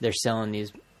 they're selling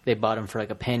these, they bought them for like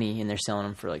a penny, and they're selling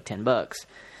them for like $10. And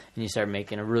you start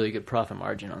making a really good profit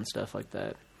margin on stuff like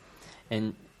that.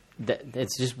 And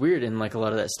it's just weird in like a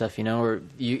lot of that stuff, or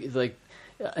you like,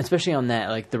 especially on that,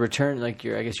 like the return, like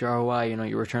your ROI,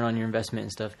 your return on your investment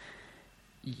and stuff.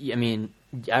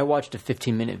 I watched a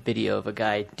 15-minute video of a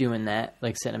guy doing that,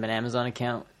 like setting up an Amazon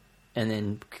account and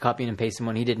then copying and pasting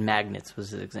one. He did magnets was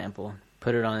his example.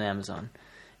 Put it on Amazon,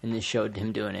 and it showed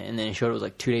him doing it. And then it showed it was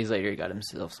like 2 days later he got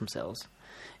himself some sales,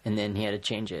 and then he had to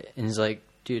change it. And he's like,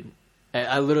 dude,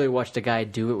 I literally watched a guy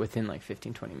do it within like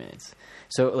 15-20 minutes.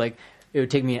 So like, it would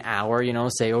take me an hour,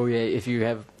 say, oh yeah, if you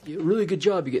have a really good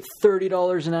job, you get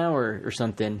 $30 an hour or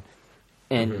something.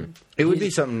 And it would be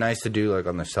something nice to do like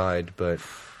on the side, but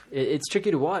it's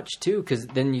tricky to watch too, because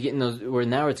then you get in those where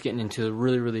now it's getting into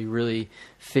really, really, really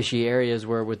fishy areas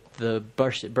where with the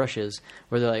brushes,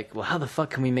 where they're like, well, how the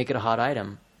fuck can we make it a hot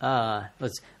item?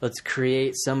 Let's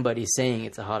create somebody saying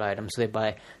it's a hot item. So they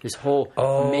buy this whole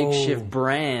makeshift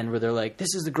brand where they're like,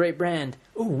 this is a great brand.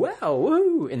 Oh wow,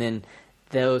 woo! And then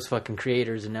those fucking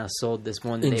creators have now sold this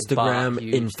one that Instagram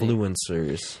they bought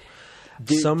influencers.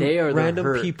 Dude, Some they are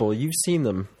random people, you've seen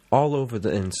them all over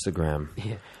the Instagram.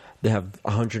 Yeah. They have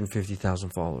 150,000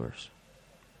 followers.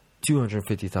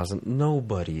 250,000.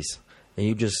 Nobody's. And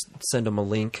you just send them a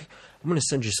link. I'm going to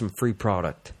send you some free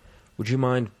product. Would you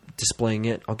mind displaying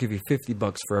it? I'll give you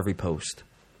 $50 for every post.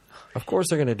 Of course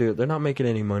they're going to do it. They're not making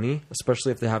any money,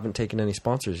 especially if they haven't taken any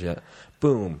sponsors yet.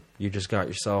 Boom. You just got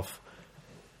yourself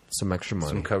some extra money.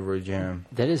 Some coverage, yeah.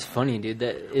 That is funny, dude.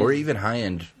 That is, Or even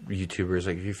high-end YouTubers.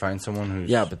 Like, if you find someone who's...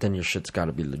 Yeah, but then your shit's got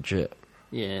to be legit.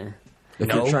 yeah. If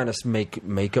No. you're trying to make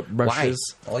makeup Why?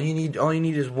 brushes... All you need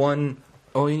is one...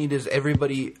 All you need is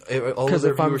everybody... All Because of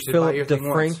their if I'm viewers to buy your Philip thing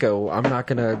once. DeFranco, I'm not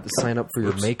going to sign up for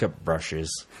your makeup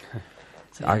brushes.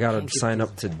 I got to sign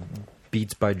up to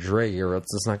Beats by Dre, or else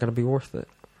it's not going to be worth it.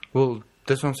 Well,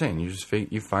 that's what I'm saying. You just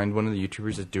you find one of the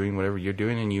YouTubers that's doing whatever you're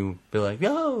doing, and you be like,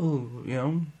 yo, you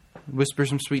know, whisper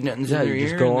some sweet nothings Yeah, in your you ear.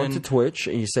 just go and onto then, Twitch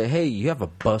and you say, hey, you have a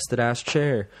busted-ass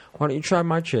chair. Why don't you try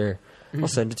my chair? I'll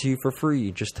send it to you for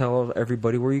free. Just tell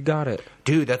everybody where you got it.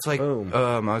 dude, that's like, Boom.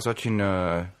 I was watching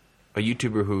a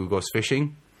YouTuber who goes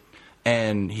fishing,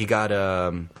 and he got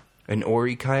an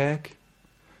Ori kayak,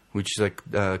 which is like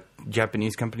a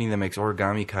Japanese company that makes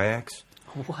origami kayaks.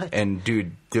 What? And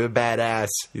dude, they're badass.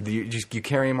 You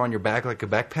carry them on your back like a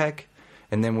backpack,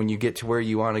 and then when you get to where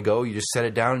you want to go, you just set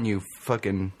it down and you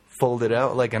fucking fold it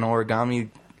out like an origami.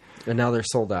 And now they're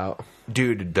sold out.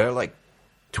 Dude, they're like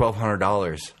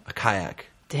 $1,200 a kayak.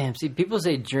 Damn, see, people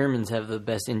say Germans have the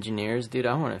best engineers. Dude,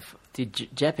 I want to...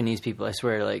 Dude, Japanese people, I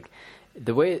swear, like,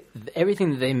 the way...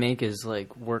 Everything that they make is,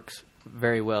 like, works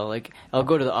very well. Like, I'll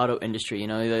go to the auto industry, you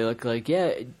know, they look like,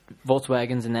 yeah,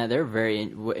 Volkswagens and that, they're very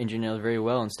engineered very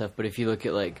well and stuff. But if you look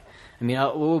at, like... I mean,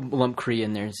 we'll lump Korea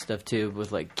in there and stuff, too,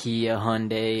 with, like, Kia,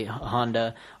 Hyundai,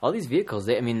 Honda. All these vehicles,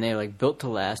 they're, like, built to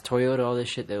last. Toyota, all this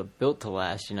shit, they're built to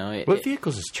last, you know. What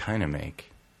vehicles does China make?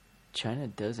 China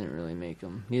doesn't really make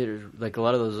them. Neither, like a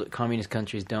lot of those communist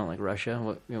countries don't, like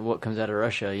Russia. What comes out of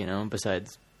Russia, you know,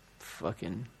 besides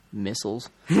fucking missiles?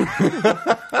 Think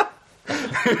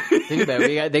about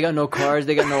it. They got no cars.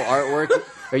 They got no artwork.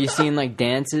 Are you seeing like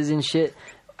dances and shit?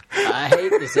 I hate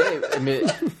to say it. I mean,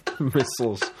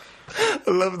 Missiles. I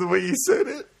love the way you said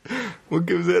it. What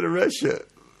comes out of Russia?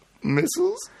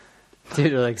 Missiles?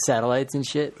 dude, or like satellites and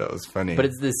shit. That was funny. But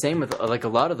it's the same with like a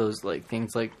lot of those like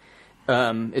things. Like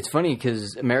it's funny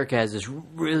because America has this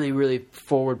really, really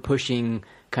forward-pushing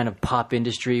kind of pop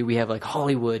industry. We have like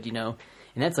Hollywood, you know,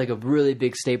 and that's like a really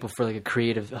big staple for like a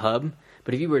creative hub.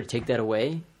 But if you were to take that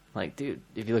away, like, dude,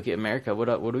 if you look at America, what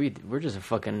do we? We're just a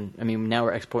fucking. I mean, now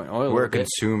we're exporting oil. We're a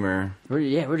consumer. We're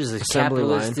just a Assembly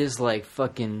capitalist, line. just like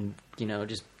fucking, you know,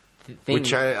 just thing.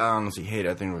 Which I honestly hate.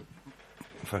 I think we're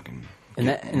fucking. And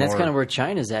that's kind of where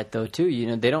China's at, though, too. You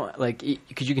know, they don't, like,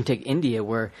 because you can take India,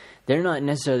 where they're not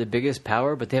necessarily the biggest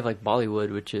power, but they have, like,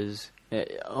 Bollywood, which is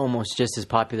almost just as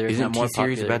popular, if Isn't not more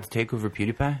T-Series popular. about to take over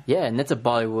PewDiePie? Yeah, and that's a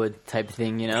Bollywood type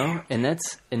thing, you know? And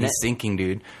that's... And He's thinking,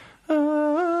 dude.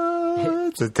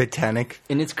 It's a Titanic.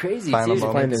 And it's crazy, Final too. to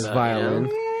moment. think Playing his about, you know?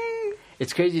 violin.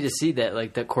 It's crazy to see that,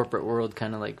 like, that corporate world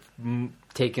kind of, like,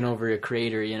 taking over a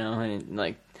creator, you know? And,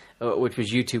 like, which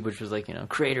was YouTube, which was, like, you know,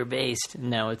 creator-based. And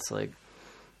now it's, like...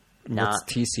 Not. What's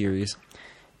T-Series?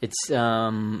 It's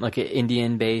like an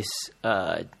Indian-based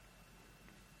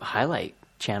highlight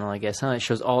channel, I guess. Huh? It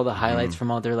shows all the highlights from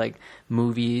all their like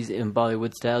movies in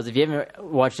Bollywood styles. If you haven't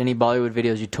watched any Bollywood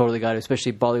videos, you totally got to,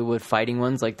 especially Bollywood fighting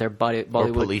ones, like their Bollywood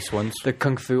Or police ones. the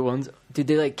kung fu ones. Dude,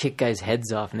 they like kick guys'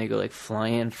 heads off and they go like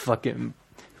flying, fucking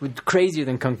crazier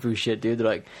than kung fu shit, dude.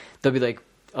 They'll be like,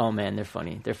 oh man, they're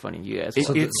funny, you guys.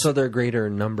 So they're greater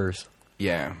in numbers.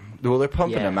 Yeah. Well, they're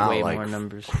pumping Yeah, them out way like more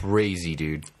numbers. crazy,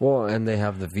 dude. Well, and they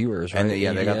have the viewers, right? And they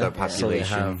got India, the population. So they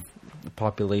have the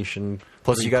population.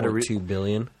 Plus, you gotta 2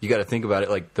 billion. You got to think about it.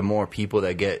 Like, the more people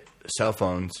that get cell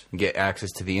phones, get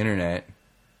access to the internet,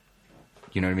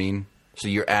 you know what I mean? So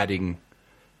you're adding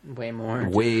way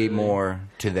more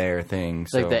to their thing.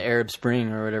 It's So. like the Arab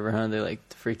Spring or whatever, huh? They like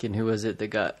freaking, who was it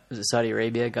that was it Saudi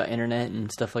Arabia got internet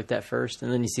and stuff like that first,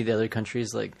 and then you see the other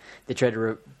countries like they tried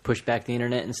to push back the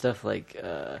internet and stuff like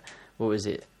what was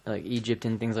it, like Egypt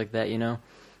and things like that, you know?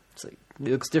 It's like, it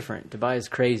looks different. Dubai is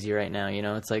crazy right now, you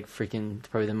know? It's like freaking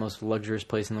probably the most luxurious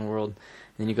place in the world. And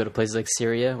then you go to places like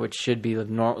Syria, which should be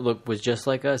was just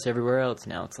like us everywhere else.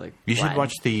 Now it's like You should Latin.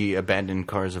 watch the abandoned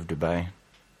cars of Dubai.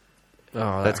 Oh,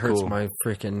 that That's hurts cool. my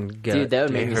freaking gut. Dude, that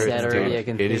would make It me hurts, sad already. dude. I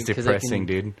can It think, is 'cause I depressing,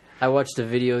 dude. I watched a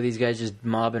video of these guys just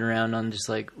mobbing around on just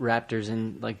like Raptors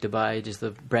in like Dubai, just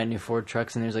the brand new Ford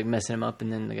trucks, and they're just like messing them up.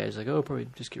 And then the guy's like, "Oh, probably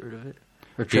just get rid of it,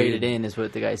 Or traded in is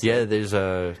what the guy said. Yeah, there's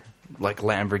like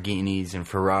Lamborghinis and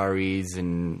Ferraris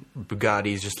and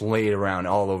Bugattis just laid around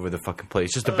all over the fucking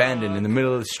place, just abandoned in the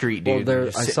middle of the street, dude. Well,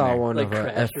 Just I sitting saw there. one Like of a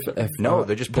crashed or something? No,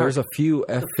 they're just There's a parked. few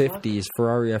F50s,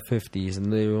 Ferrari F50s,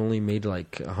 and they only made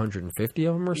like 150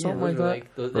 of them or something those like are that,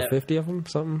 like those- or that- 50 of them,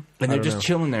 something. And I they're don't just know.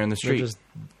 chilling there in the They're street. just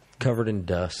covered in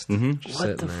dust. Mhm. Just What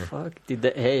sitting the there. fuck,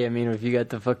 dude? Hey, I mean, if you got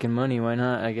the fucking money, why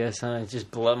not? I guess, huh? It's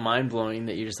just mind blowing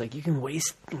that you're just like, you can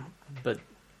waste, but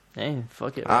hey,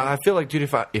 fuck it. Right? I feel like, dude,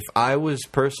 if I was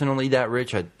personally that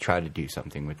rich, I'd try to do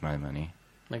something with my money.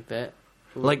 Like that.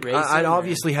 Like, Racing, I'd or-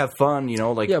 obviously have fun, you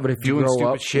know, like Yeah, but if you doing grow stupid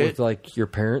up shit. with like your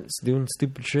parents doing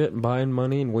stupid shit and buying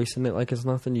money and wasting it like it's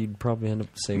nothing, you'd probably end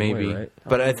up the same Maybe, way, right?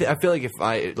 but I feel like if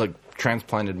I like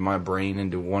transplanted my brain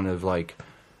into one of like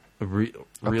a really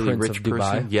Prince rich of Dubai?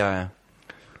 person, yeah,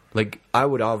 like I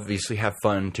would obviously have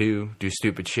fun too, do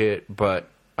stupid shit, but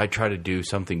I try to do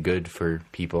something good for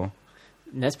people.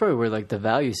 And that's probably where like the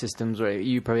value systems, right?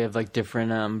 You probably have like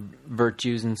different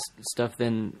virtues and stuff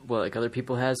than what like other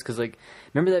people has. Because like,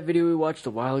 remember that video we watched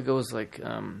a while ago? It was like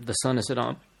the son of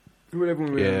Saddam, or whatever,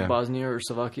 when we were Yeah. in Bosnia or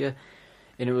Slovakia,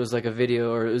 and it was like a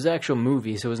video, or it was an actual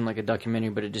movie, so it wasn't like a documentary,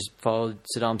 but it just followed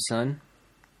Saddam's son.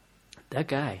 That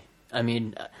guy. I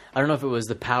mean, I don't know if it was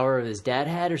the power his dad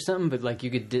had or something, but like you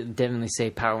could definitely say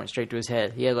power went straight to his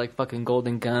head. He had like fucking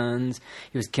golden guns.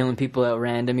 He was killing people at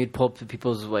random. He'd pull up to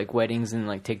people's like weddings and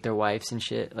like take their wives and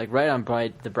shit. Like right on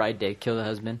the bride day, kill the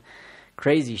husband.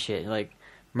 Crazy shit, like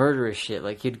murderous shit.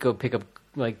 Like he'd go pick up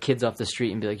like kids off the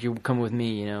street and be like, "You come with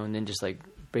me," you know, and then just like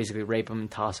basically rape them and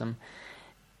toss them.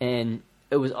 And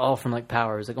it was all from like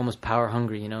power. It was like almost power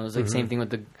hungry, you know. It was like same thing with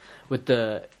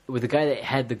the guy that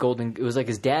had the golden. It was like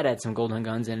his dad had some golden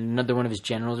guns, and another one of his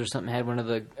generals or something had one of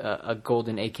the a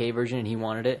golden AK version, and he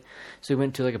wanted it. So he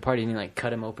went to like a party and he like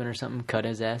cut him open or something, cut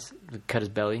his ass, cut his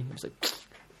belly. It was like,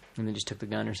 and then just took the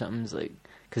gun or something. It's like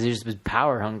because he just was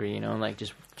power hungry, you know, like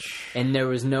just. And there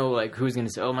was no like who's gonna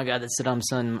say, "Oh my God, that's Saddam's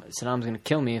son. Saddam's gonna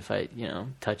kill me if I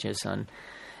touch his son."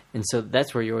 And so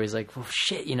that's where you're always like, well,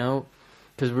 shit, you know.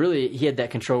 Because really, he had that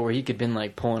control where he could been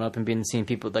like pulling up and seeing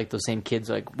people like those same kids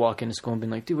like walk into school and being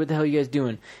like, "Dude, what the hell are you guys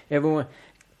doing? Everyone,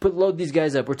 load these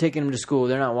guys up. We're taking them to school.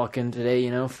 They're not walking today,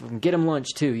 you know. Get them lunch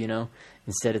too, you know."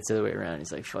 Instead, it's the other way around.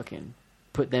 He's like, "Fucking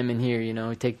put them in here, you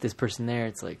know. Take this person there."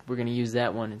 It's like we're gonna use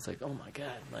that one. It's like, oh my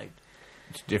God, like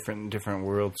It's different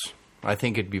worlds. I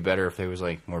think it'd be better if there was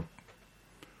like more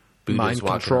Buddhas Mind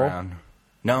walking control? around.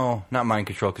 No, not mind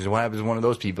control. Because what happens if one of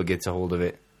those people gets a hold of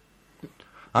it?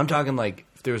 I'm talking like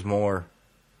if there was more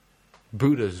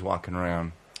Buddhas walking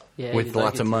around yeah, with you'd like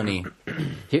lots it of to- money,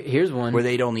 Here's one where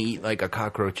they'd only eat like a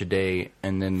cockroach a day,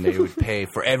 and then they would pay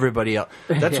for everybody else.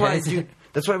 That's why, Yes. dude.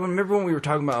 That's why. Remember when we were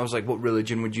talking about? I was like, "What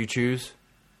religion would you choose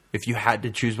if you had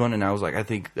to choose one?" And I was like, "I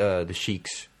think the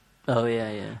Sheiks." Oh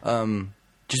yeah.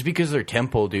 Just because they're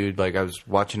temple, dude. Like I was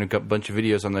watching a bunch of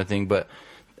videos on their thing, but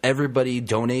everybody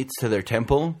donates to their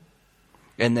temple,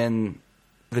 and then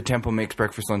the temple makes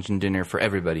breakfast, lunch, and dinner for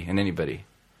everybody and anybody.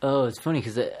 Oh, it's funny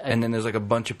because And then there's like a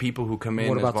bunch of people who come in.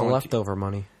 What as about the volunteer- leftover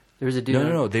money? there was a dude.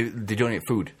 No. They donate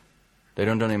food. They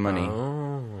don't donate money.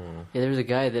 Oh, Yeah, there was a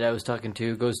guy that I was talking to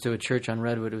who goes to a church on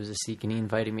Redwood. It was a Sikh, and he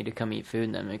invited me to come eat food,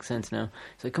 and that makes sense now.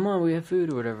 He's like, "Come on, we have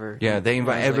food or whatever." Yeah, they And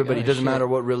I invite was like, everybody. "Oh, Doesn't shit." matter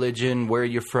what religion, where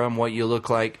you're from, what you look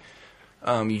like.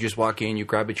 You just walk in, you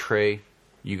grab a tray,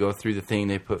 you go through the thing,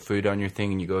 they put food on your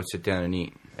thing, and you go sit down and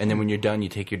eat. And then when you're done, you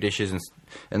take your dishes,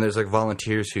 and there's like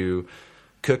volunteers who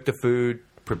cook the food,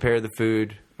 prepare the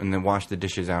food, and then wash the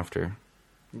dishes after.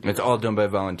 It's all done by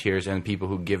volunteers and people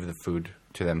who give the food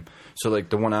to them. So like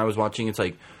the one I was watching, it's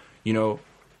like,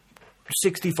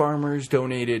 60 farmers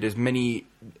donated as many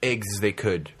eggs as they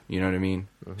could. You know what I mean?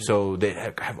 So they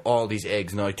have all these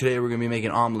eggs. And they're like, today we're going to be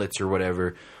making omelets or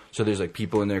whatever. So there's like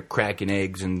people in there cracking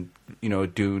eggs and,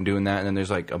 doing that. And then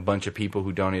there's like a bunch of people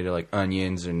who donated like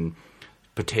onions and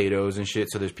potatoes and shit.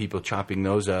 So there's people chopping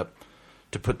those up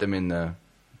to put them in the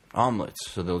omelets.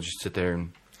 So they'll just sit there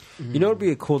and... you know, it'd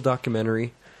be a cool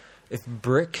documentary if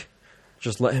Brick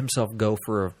just let himself go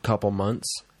for a couple months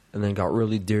and then got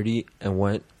really dirty and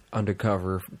went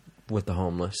undercover with the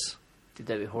homeless. Dude,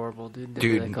 that'd be horrible, dude. They'd be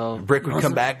Dude, like, "Oh, Brick would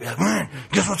come back, be like, man,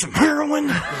 just want some heroin?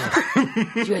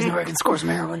 You guys know where I can score some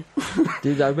heroin?"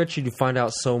 Dude, I bet you'd find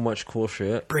out so much cool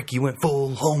shit. Brick, you went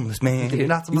full homeless, man. You're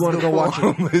not You want to go watch it?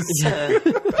 homeless.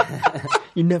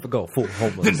 You never go full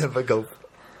homeless. Never go.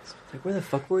 Like, where the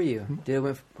fuck were you? Dude, I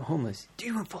went homeless. Dude,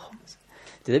 you went full homeless.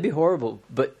 Dude, that'd be horrible.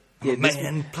 But yeah, this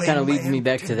Man, play kind of leads man, me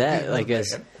back to that. Like,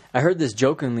 as I heard this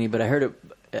jokingly, but I heard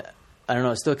it. I don't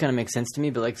know. It still kind of makes sense to me.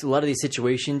 But like a lot of these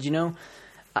situations,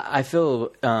 I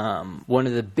feel one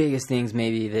of the biggest things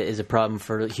maybe that is a problem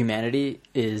for humanity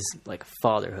is like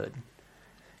fatherhood,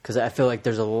 because I feel like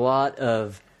there's a lot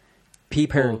of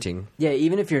people Parenting. Yeah,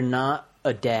 even if you're not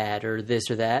a dad or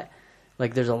this or that,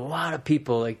 like there's a lot of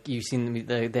people like you've seen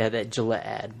they had that Gillette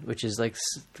ad, which is like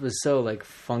was so like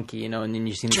funky, you know, and then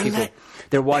you've seen the people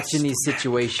they're watching these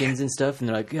situations and stuff, and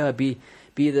they're like, yeah, be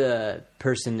the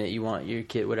person that you want your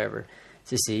kid, whatever,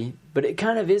 to see. But it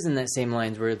kind of is in that same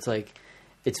lines where it's like.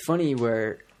 It's funny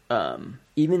where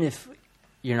even if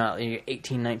you're not like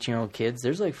 18, 19-year-old kids,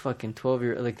 there's like fucking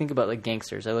 12-year... Like, think about like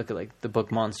gangsters. I look at like the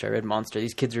book Monster. I read Monster.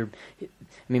 These kids are... I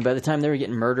mean, by the time they were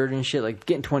getting murdered and shit, like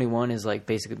getting 21 is like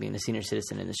basically being a senior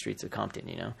citizen in the streets of Compton,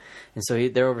 you know? And so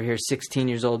they're over here 16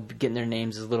 years old getting their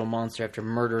names as Little Monster after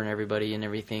murdering everybody and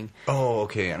everything. Oh,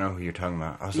 okay. I know who you're talking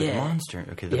about. I was like, Monster.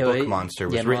 Okay, the Yeah, book well, Monster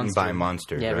was written by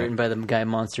Monster. Yeah, right? written by the guy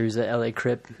Monster who's a LA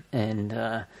Crip. And,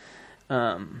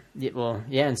 and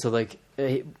so like...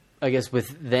 I guess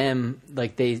with them,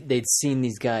 like they'd seen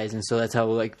these guys, and so that's how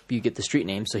like you get the street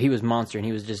name. So he was Monster, and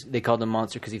he was just they called him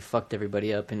Monster because he fucked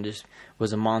everybody up and just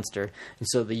was a monster. And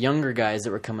so the younger guys that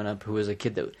were coming up, who was a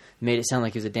kid that made it sound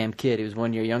like he was a damn kid, he was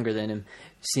 1 year younger than him,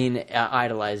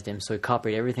 idolized him, so he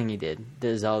copied everything he did.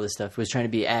 Does all this stuff, was trying to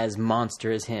be as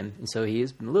monster as him, and so he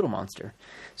is Little Monster.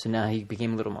 So now he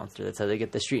became Little Monster. That's how they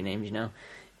get the street names, you know,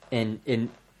 and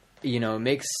you know it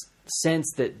makes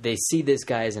sense that they see this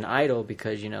guy as an idol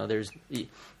because you know there's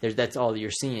that's all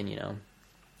you're seeing, you know.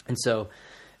 And so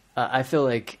I feel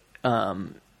like I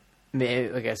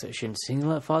guess I shouldn't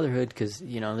single out fatherhood because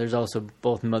you know there's also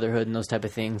both motherhood and those type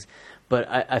of things, but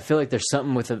I feel like there's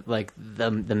something with like the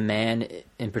man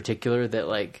in particular that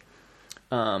like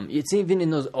it's even in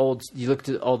those old, you look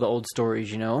at all the old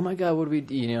stories, you know, oh my God, what do we,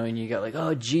 you know, and you got like,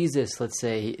 oh Jesus, let's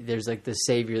say there's like the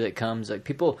savior that comes, like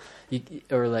people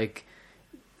or like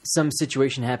some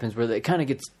situation happens where it kind of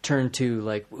gets turned to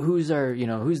like who's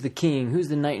the king, who's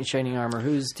the knight in shining armor, Do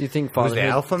you think fatherhood? the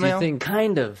alpha male? Do you think,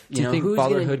 kind of, do you think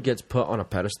fatherhood gets put on a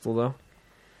pedestal though?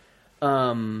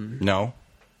 No.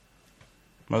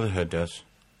 Motherhood does.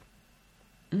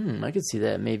 I could see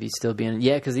that maybe still being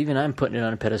because even I'm putting it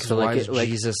on a pedestal. Why Like, is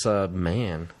Jesus a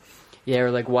man? Yeah,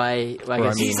 or like why? I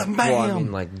guess He's a man. Well, I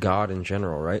mean, like God in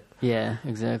general, right? Yeah,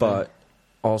 exactly. But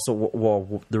also,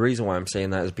 well, the reason why I'm saying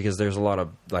that is because there's a lot of,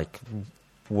 like,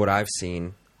 what I've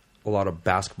seen, a lot of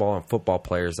basketball and football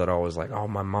players that are always like, oh,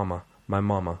 my mama, my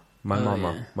mama, my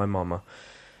mama, yeah. my mama.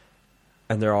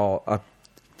 And they're all,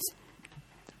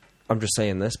 I'm just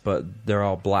saying this, but they're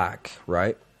all black,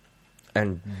 right?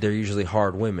 And they're usually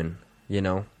hard women, you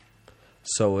know?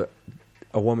 So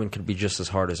a woman could be just as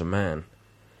hard as a man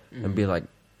and be like,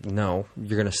 no,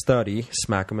 you're going to study,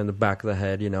 smack him in the back of the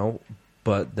head, you know?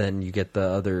 But then you get the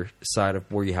other side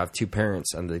of where you have two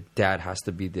parents and the dad has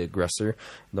to be the aggressor.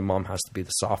 The mom has to be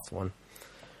the soft one.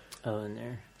 Oh, in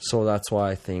there. So that's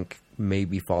why I think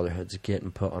maybe fatherhood's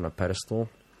getting put on a pedestal.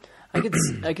 I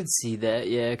could see that,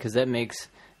 yeah, because that makes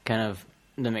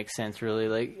sense, really.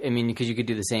 Like, I mean, because you could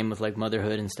do the same with like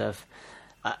motherhood and stuff.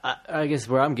 I guess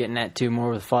where I'm getting at too, more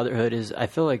with fatherhood, is I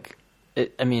feel like,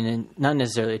 not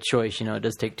necessarily a choice. You know, it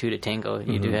does take two to tango.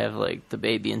 You do have like the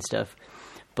baby and stuff,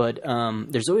 but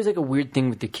there's always like a weird thing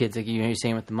with the kids, like you're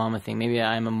saying with the mama thing. Maybe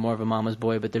I'm more of a mama's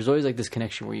boy, but there's always like this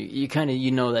connection where you kind of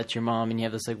know that's your mom and you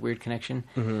have this like weird connection.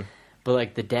 Mm-hmm. But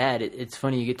like the dad, it's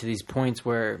funny you get to these points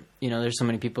where you know there's so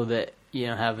many people that you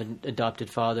know have an adopted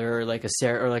father or like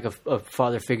a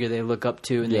father figure they look up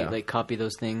to and they like copy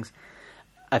those things.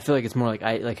 I feel like it's more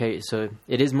so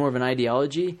it is more of an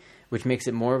ideology, which makes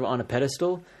it more of on a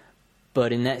pedestal.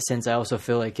 But in that sense, I also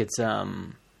feel like it's a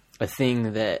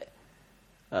thing that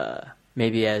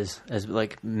maybe as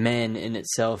like men in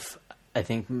itself, I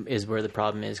think is where the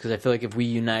problem is. Because I feel like if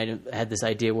we had this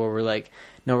idea where we're like,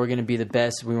 no, we're going to be the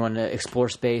best. We want to explore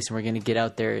space and we're going to get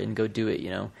out there and go do it, you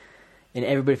know. And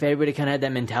if everybody kind of had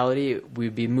that mentality,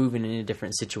 we'd be moving in a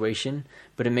different situation.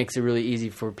 But it makes it really easy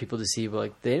for people to see,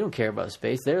 like, they don't care about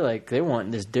space. They're like, they want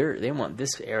this dirt. They want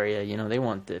this area, you know. They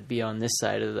want to be on this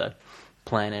side of the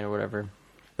planet or whatever.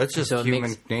 That's just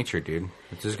human nature, dude.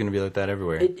 It's just going to be like that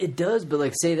everywhere. It does, but,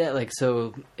 like, say that, like,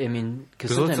 so, I mean,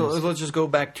 because let's just go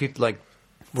back to, like,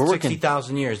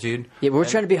 60,000 years, dude. Yeah, we're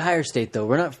trying to be higher state though.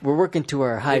 We're working to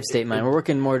our hive state mind. We're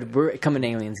working more. We're coming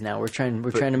aliens now. We're trying to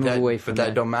move away from that. But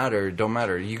that don't matter. Don't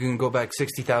matter. You can go back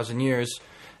 60,000 years,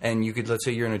 and you could, let's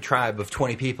say, you're in a tribe of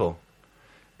 20 people,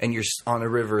 and you're on a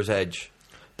river's edge.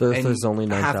 There's only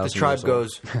 9,000. Half the tribe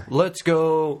goes, let's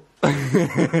go.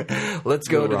 Let's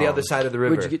go to the other side of the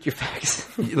river. Where'd you get your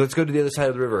facts? Let's go to the other side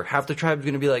of the river. Half the tribe is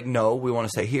going to be like, no, we want to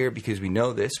stay here because we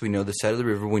know this. We know the side of the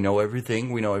river. We know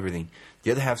everything. The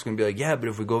other half's going to be like, yeah, but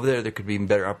if we go over there, there could be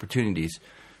better opportunities.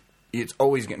 it's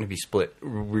always going to be split,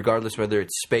 regardless whether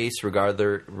it's space,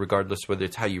 regardless whether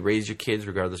it's how you raise your kids,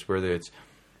 regardless whether it's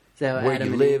How where Adam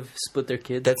you and live. Eve split their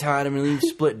kids. That's how Adam and Eve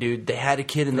split, dude. They had a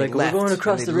kid and like, they left. we're going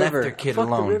across and they the river. left their kid Fuck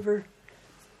alone. the river.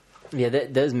 Yeah,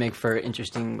 that does make for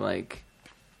interesting, like,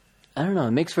 I don't know.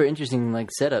 It makes for interesting,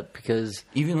 like, setup because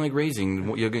Even like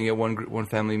raising, you're gonna get one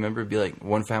family member be like,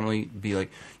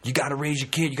 you gotta raise your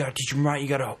kid, you gotta teach him right, you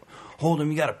gotta hold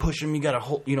him, you gotta push him, you gotta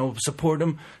support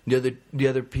him. The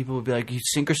other people would be like, you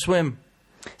sink or swim.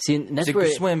 see, and that's Sink where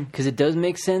or swim. because it does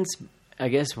make sense, I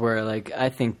guess. Where like I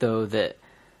think though that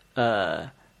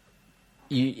that's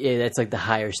like the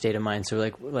higher state of mind. So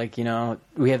like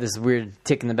we have this weird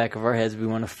tick in the back of our heads. We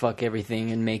want to fuck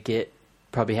everything and make it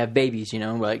probably have babies.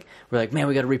 We're like man,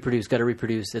 we got to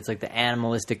reproduce. It's like the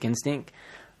animalistic instinct.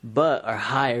 But our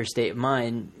higher state of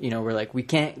mind, we're like, we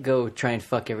can't go try and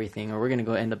fuck everything or we're going to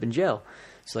go end up in jail.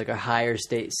 So, like, our higher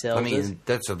state self I mean,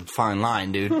 that's a fine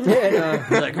line, dude. it's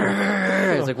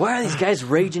like, why are these guys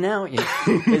raging out?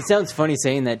 It sounds funny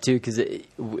saying that, too, because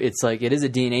it's like, it is a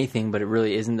DNA thing, but it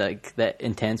really isn't, like, that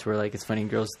intense where, like, it's funny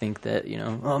girls think that,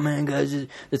 oh, man, guys,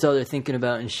 that's all they're thinking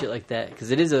about and shit like that.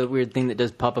 Because it is a weird thing that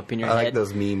does pop up in your I head. like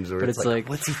those memes where but it's like,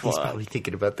 what's he? He's probably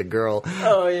thinking about the girl.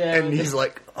 Oh, yeah. And he's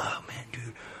like, oh, man,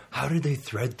 dude, how did they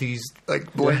thread these,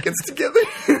 like, blankets together?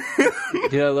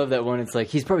 Dude, I love that one. It's like,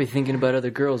 he's probably thinking about other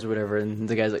girls or whatever, and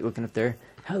the guy's like looking up there.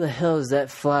 How the hell is that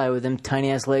fly with them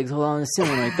tiny ass legs hold on the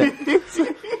ceiling like that?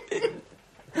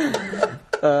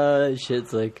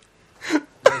 Shit's like, that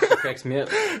shit cracks me up.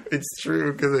 It's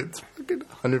true, because it's fucking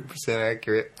 100%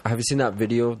 accurate. Have you seen that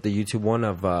video, the YouTube one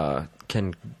of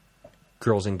can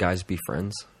girls and guys be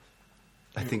friends?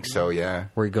 I think so, yeah.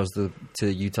 Where he goes to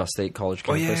Utah State College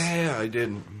Oh, campus. yeah, I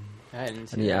did. I didn't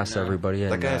see And he that, asks no. everybody.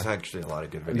 And, That guy has actually a lot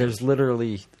of good videos. there's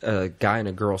literally a guy and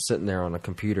a girl sitting there on a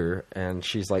computer, and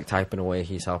she's like typing away.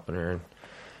 He's helping her, and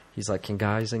he's like, "Can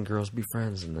guys and girls be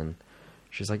friends?" And then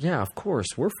she's like, "Yeah, of course,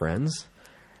 we're friends."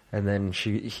 And then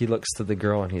he looks to the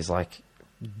girl, and he's like,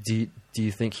 "Do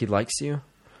you think he likes you?"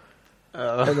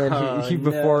 And then he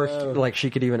before like she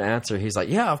could even answer, he's like,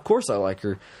 "Yeah, of course I like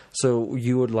her." So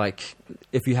you would like,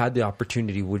 if you had the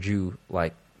opportunity, would you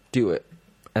like do it?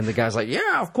 And the guy's like,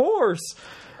 "Yeah, of course."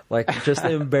 Like, just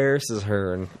embarrasses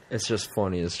her, and it's just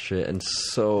funny as shit and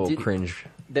so Dude, cringe.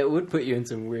 That would put you in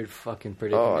some weird fucking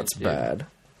predicaments. Oh, it's dude. bad.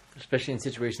 Especially in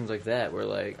situations like that where,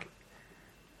 like,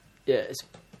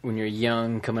 when you're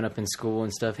young, coming up in school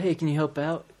and stuff. Hey, can you help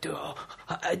out? Dude,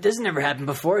 this has never happened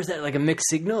before. Is that like a mixed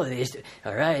signal?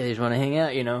 All right, they just want to hang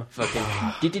out,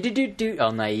 fucking do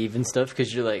all naive and stuff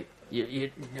because you're like,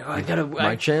 I gotta.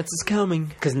 My chance is coming.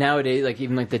 Because nowadays, like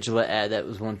even like the Gillette ad, that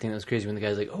was one thing that was crazy when the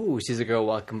guy's like, oh, he sees a girl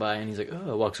walking by and he's like,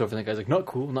 oh, walks over and the guy's like, not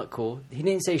cool, not cool. He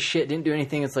didn't say shit, didn't do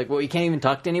anything. It's like, well, you can't even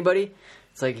talk to anybody.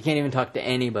 It's like you can't even talk to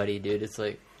anybody, dude. It's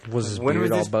like. Was his When beard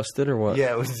was all this- busted or what?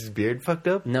 Yeah, was his beard fucked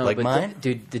up? No, like but mine?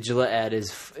 dude, the Gillette ad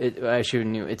is. I should have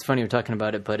knew. It's funny we're talking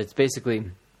about it, but it's basically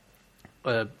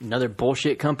another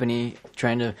bullshit company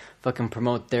trying to fucking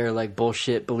promote their like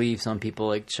bullshit beliefs on people,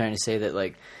 like trying to say that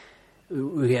like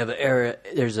we have an era.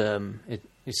 There's it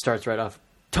starts right off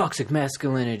toxic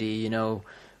masculinity,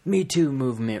 Me Too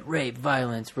movement, rape,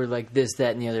 violence. We're like this,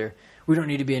 that, and the other. We don't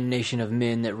need to be a nation of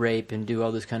men that rape and do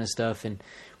all this kind of stuff, and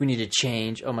we need to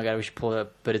change. Oh my god, we should pull it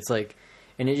up. But it's like,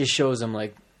 and it just shows them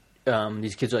like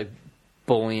these kids are like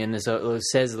bullying. It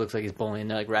says it looks like he's bullying.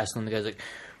 They're like wrestling. The guy's like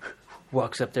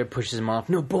walks up there, pushes him off,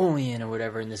 no bullying or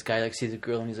whatever. And this guy like sees a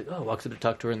girl and he's like, oh, walks up to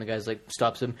talk to her, and the guy's like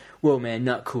stops him. Whoa, man,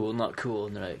 not cool, not cool.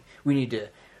 And they're like, we need to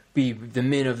be the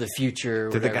men of the future.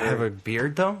 Or Did the guy whatever. have a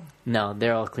beard, though? No,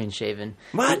 they're all clean shaven.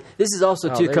 What? This is also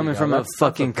Oh, too there coming you go. from a That's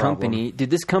fucking a problem. company. Dude,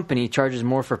 this company charges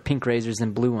more for pink razors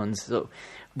than blue ones. So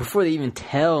before they even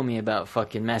tell me about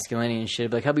fucking masculinity and shit, I'd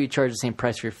be like, how about you charge the same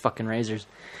price for your fucking razors?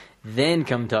 Then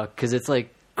come talk, because it's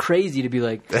like crazy to be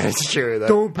like, That's true.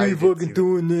 don't be fucking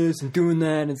doing this and doing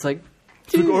that. And it's like,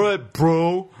 dude, All right,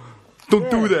 bro. Don't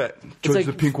do that. Charge like-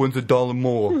 the pink ones $1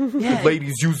 more. Yeah. The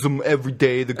ladies use them every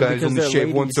day. The guys Because only they're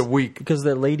shave once a ladies. week. Because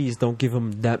the ladies don't give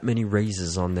them that many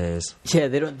raises on theirs. yeah,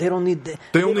 they don't need that.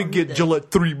 They only get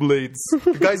Gillette 3 blades.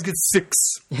 The guys get 6.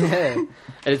 Yeah, and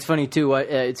it's funny too.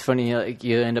 It's funny like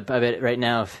you end up. I bet right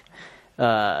now, if,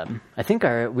 I think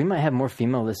we might have more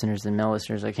female listeners than male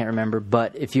listeners. I can't remember,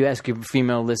 but if you ask your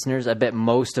female listeners, I bet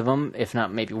most of them, if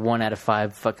not maybe 1 out of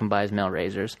 5, fucking buys male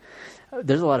razors.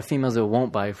 There's a lot of females that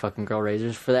won't buy fucking girl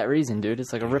razors for that reason, dude.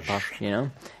 It's like a ripoff,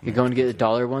 You're going to get the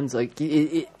dollar ones, like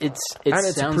it And it's a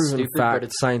sounds proven stupid, fact but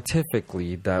it's.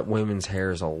 scientifically that women's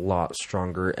hair is a lot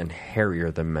stronger and hairier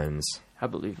than men's. I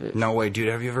believe it. No way, dude.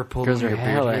 Have you ever pulled Girls one are of your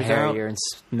beard hella hairs out? hairier and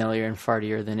smellier and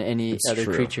fartier than any It's other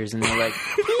true. creatures, and they're like,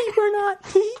 we're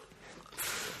not.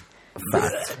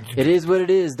 It is what it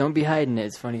is. Don't be hiding it.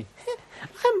 It's funny.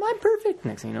 I'm perfect.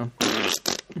 Next thing you know,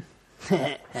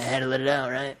 I had to let it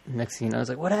out, right? Next thing you know, I was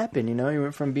like, what happened? You know, you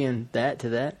went from being that to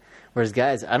that. Whereas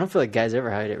guys, I don't feel like guys ever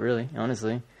hide it, really,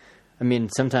 honestly. I mean,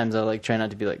 sometimes I try not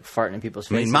to be farting in people's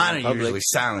faces. Mine are usually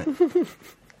silent,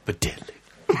 but deadly.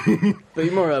 But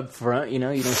you're more up front, you know.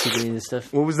 You don't see any of this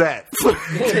stuff. What was that?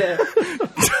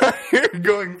 Tire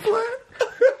going flat.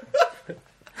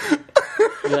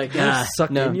 You're like, Suck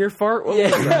no. in your fart? What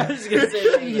Yeah, was that? I was gonna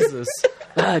say that. Jesus.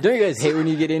 Don't you guys hate when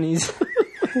you get innies?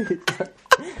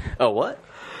 Oh, what?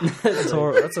 That's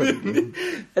a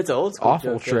That's an old school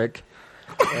awful joke, trick.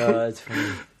 That's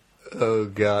funny. Oh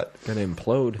God. Gonna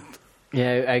implode.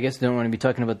 Yeah, I guess I don't want to be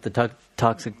talking about the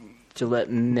toxic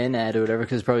Gillette men ad or whatever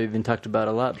because it's probably been talked about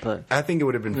a lot. But I think it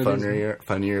would have been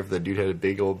funnier if the dude had a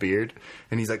big old beard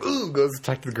and he's like, ooh, goes to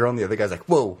talk to the girl, and the other guy's like,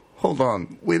 whoa, hold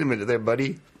on, wait a minute there,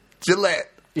 buddy, Gillette.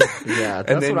 Yeah,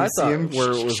 that's then what I you see thought him,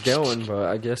 where it was going, but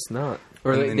I guess not.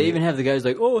 or And like, then they you- even have the guys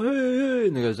like, oh hey,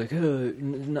 and the guy's like,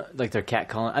 like they're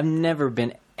catcalling. I've never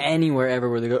been anywhere ever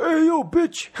where they go, hey yo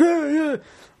bitch, hey yeah,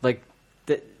 like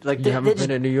that. Like You they haven't just- been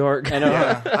to New York, I know.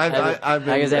 Yeah, I've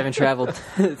been, I guess I haven't traveled.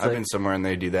 It's I've like, been somewhere and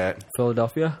they do that.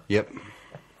 Philadelphia? Yep.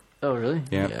 oh really?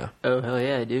 Yeah. Oh hell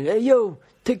yeah, dude. Hey yo,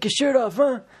 take your shirt off,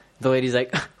 huh? The lady's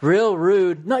like, real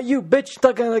rude. Not you, bitch.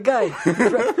 Talking to the guy.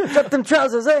 Drop them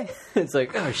trousers, eh? It's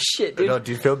like, oh shit, dude. No,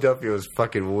 dude, Philadelphia was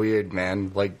fucking weird,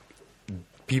 man. Like,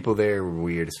 people there were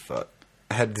weird as fuck.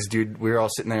 I had this dude, we were all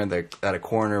sitting there at a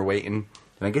corner waiting,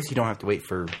 and I guess you don't have to wait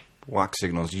for walk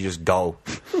signals, you just go.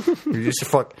 You just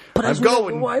fuck, I'm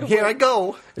going, here I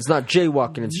go. It's not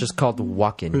jaywalking, it's just called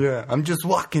walking. Yeah, I'm just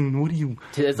walking, what do you...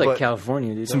 Dude, that's like But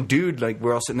California, dude. Some dude, like,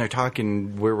 we're all sitting there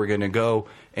talking where we're gonna go,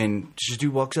 and this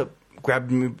dude walks up,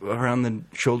 grabbed me around the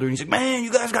shoulder, and he's like, man,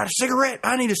 you guys got a cigarette?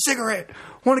 I need a cigarette.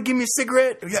 Want to give me a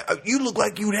cigarette? Yeah, you look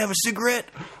like you would have a cigarette.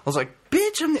 I was like,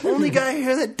 bitch, I'm the only guy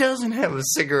here that doesn't have a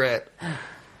cigarette.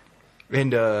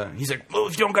 And he's like, well,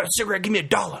 if you don't got a cigarette, give me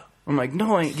 $1. I'm like,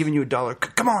 no, I ain't giving you $1.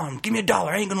 Come on, give me $1.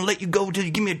 I ain't gonna let you go till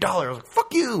you give me $1. I was like,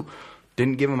 fuck you.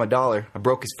 Didn't give him $1. I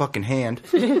broke his fucking hand.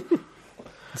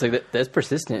 It's like, that's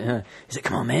persistent, huh? He's like,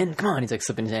 come on, man, come on. He's like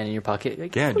slipping his hand in your pocket.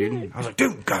 Like, Yeah, dude. I was like,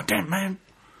 dude, goddamn, man.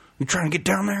 You trying to get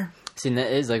down there? See, and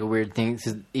that is like a weird thing,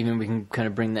 because even we can kind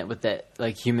of bring that with that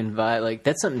like human vibe. Like,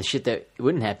 that's something shit that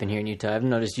wouldn't happen here in Utah. I've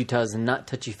noticed Utah's a not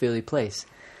touchy-feely place.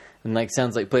 And like,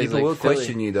 sounds like places People like will Philly.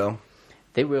 question you, though.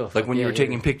 They will. Like when you were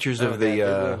taking pictures of they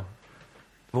the,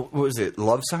 will. what was it,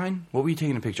 love sign? What were you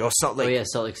taking a picture? Oh, Salt Lake. Oh, yeah,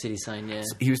 Salt Lake City sign, yeah.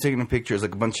 He was taking a picture, it was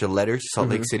like a bunch of letters, Salt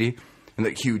Lake City, and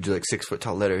like huge, like 6 foot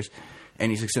tall letters. And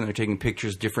he's like sitting there taking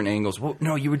pictures, different angles. Well,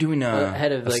 no, you were doing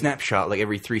ahead of, a like- snapshot, like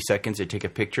every 3 seconds they'd take a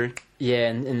picture. Yeah,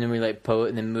 and then we like poet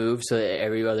and then move so that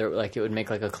every other, like, it would make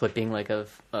like a clipping, like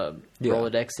of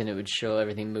Rolodex, and it would show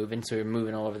everything moving. So we were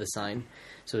moving all over the sign.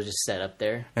 So it was just set up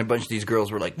there. And a bunch of these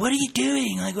girls were like, what are you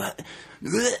doing? Like, what?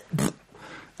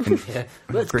 Yeah.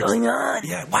 What's Brick's- going on?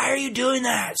 Yeah, why are you doing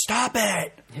that? Stop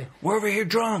it. Yeah. We're over here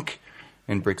drunk.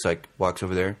 And Brick's like, walks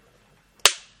over there.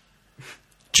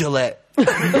 Gillette.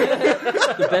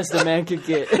 The best a man could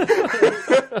get.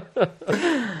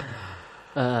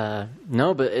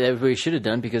 No, but what we should have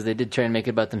done, because they did try and make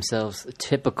it about themselves. A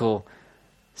typical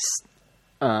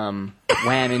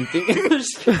whamming thing.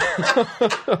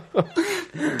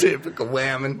 Typical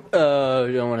whamming.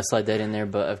 I don't want to slide that in there,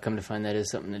 but I've come to find that is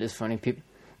something that is funny. People,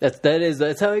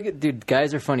 that's how I get. Dude,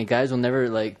 guys are funny. Guys will never,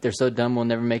 like, they're so dumb. We'll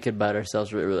never make it about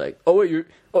ourselves. We're like, oh wait,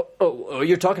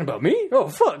 you're talking about me? Oh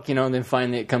fuck, you know. And then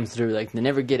finally it comes through. Like, they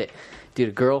never get it, dude.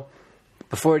 A girl,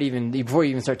 before you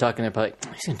even start talking, they're probably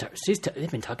like,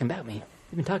 they've been talking about me.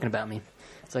 They've been talking about me.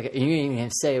 It's like, you didn't even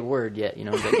say a word yet. You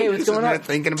know, it's like, hey, what's going on?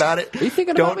 Thinking about it. Are you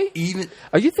thinking about me? Even,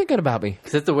 Are you thinking about me?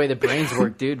 Because that's the way the brains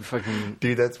work, dude. Fucking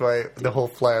dude, that's why the whole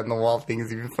fly on the wall thing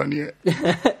is even funnier.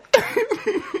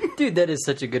 dude, that is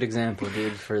such a good example,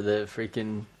 dude, for the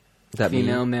freaking That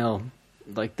female meme? male,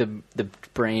 like the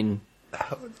brain.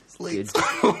 It's like,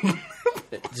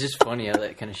 It's just funny how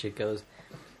that kind of shit goes.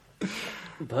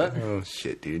 But oh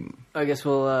shit, dude. I guess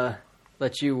we'll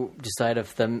let you decide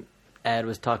if the ad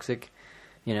was toxic.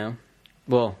 You know,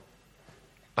 well,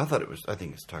 I think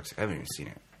it's toxic. I haven't even seen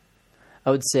it. I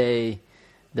would say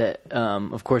that,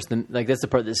 of course, that's the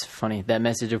part that's funny. That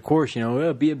message, of course, you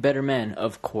know, be a better man.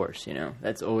 Of course, you know,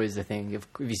 that's always the thing. If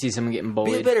you see someone getting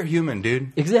bullied, Be a better human,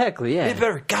 dude. exactly, yeah. Be a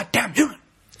better goddamn human.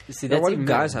 See, Why that's do even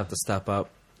guys better. have to step up?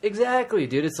 Exactly,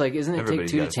 dude. It's like, isn't it Everybody's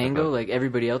take two to gotta step tango? up. Like,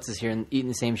 everybody else is here and eating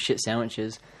the same shit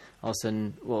sandwiches. All of a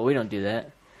sudden, well, we don't do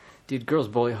that. Dude, girls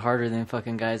bully harder than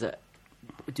fucking guys.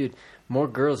 dude, more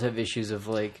girls have issues of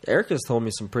like. Erica's told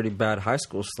me some pretty bad high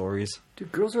school stories.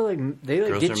 Dude, girls are like they like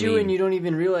Girls get are you mean. and you don't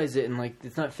even realize it, and like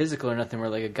it's not physical or nothing. Where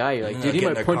like a guy, you're like, dude, he Get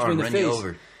in might a punch car me in the and run you face.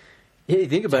 over. Yeah, think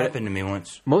That about it. happened to me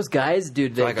once. Most guys,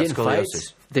 dude, So I that got get in fights,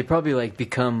 scoliosis. they probably like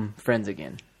become friends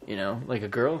again. You know, like a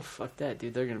girl, fuck that,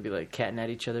 dude. They're gonna be like catting at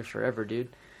each other forever, dude.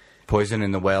 Poison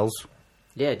in the wells.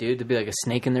 Yeah, dude. There'll be like a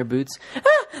snake in their boots. Ah,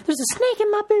 there's a snake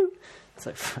in my boot. It's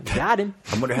like, fuck, got him.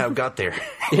 I wonder how it got there.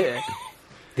 Yeah,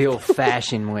 the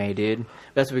old-fashioned way, dude.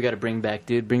 That's what we got to bring back,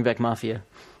 dude. Bring back Mafia.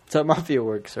 That's how Mafia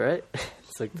works, right?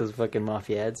 It's like those fucking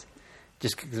Mafia ads.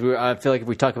 Just because I feel like if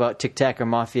we talk about Tic Tac or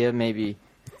Mafia, maybe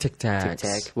Tic Tac. Tic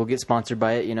Tac, we'll get sponsored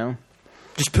by it. You know,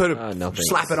 Just put a No thanks.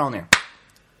 slap it on there.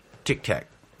 Tic Tac.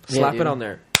 Slap dude. it on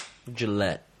there.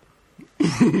 Gillette.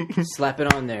 slap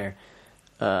it on there.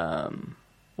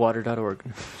 Water.org.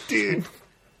 Dude.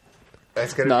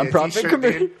 That's gotta Non-profit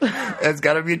committee. That's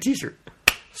gotta be a t-shirt.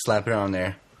 Slap it on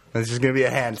there. That's just gonna be a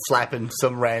hand slapping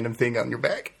some random thing on your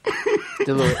back.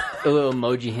 The little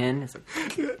emoji hand. It's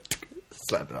like,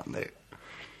 Slap it on there.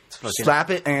 it's fucking, Slap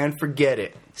it and forget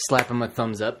it. slap him a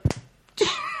thumbs up.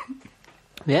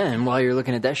 Yeah, and while you're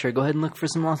looking at that shirt, go ahead and look for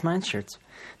some Lost Minds shirts.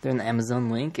 They're in the Amazon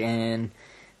link, and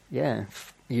yeah,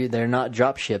 they're not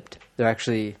drop shipped. They're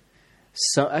actually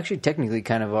technically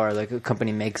kind of are. Like a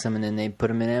company makes them, and then they put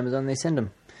them in Amazon. They send them.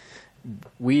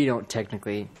 We don't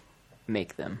technically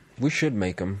make them. We should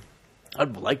make them.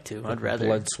 I'd like to. I'd rather.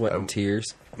 Blood, sweat, and tears.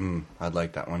 I'd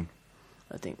like that one.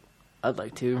 I think I'd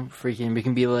like to. Freaking, we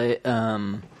can be like.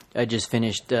 I just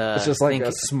finished. It's just like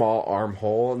a small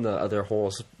armhole, and the other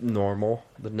hole's normal.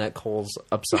 The neck hole's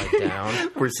upside down.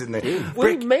 We're sitting there.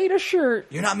 We made a shirt.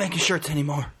 You're not making shirts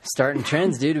anymore. starting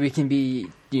trends, dude. We can be,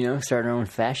 starting our own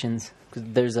fashions. 'Cause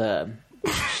there's a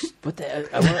what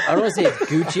the I don't want to say it's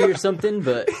Gucci or something,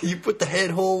 but You put the head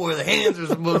hole where the hands are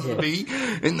supposed to be,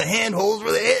 and the hand holes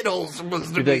where the head holes are supposed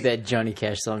to it'd be. be like that Johnny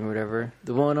Cash song or whatever.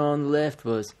 The one on the left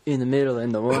was in the middle,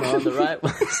 and the one on the right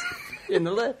was in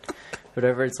the left.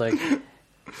 Whatever. It's like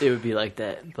it would be like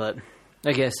that. But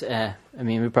I guess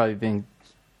we've probably been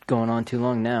going on too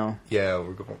long now. Yeah,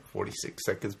 we're going 46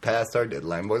 seconds past our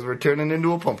deadline, boys. We're turning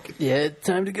into a pumpkin. Yeah, it's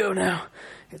time to go now.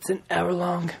 It's an hour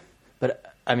long, but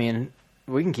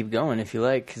we can keep going if you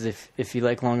like. Because if you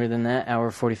like longer than that,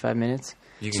 hour 45 minutes.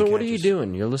 So what are you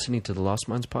doing? You're listening to the Lost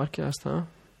Minds podcast, huh?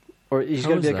 Or you just How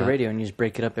gotta is be like a that? radio and you just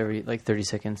break it up every 30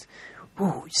 seconds. Ooh,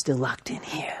 you're still locked in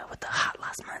here with the Hot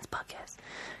Lost Minds podcast.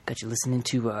 Got you listening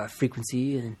to our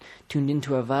frequency and tuned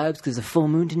into our vibes because it's a full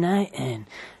moon tonight and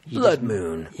Blood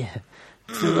moon. Yeah,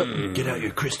 Get out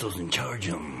your crystals and charge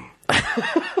them.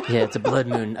 yeah, it's a blood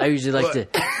moon. I usually like to.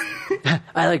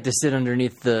 I like to sit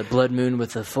underneath the blood moon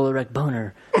with a full erect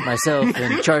boner myself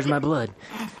and charge my blood.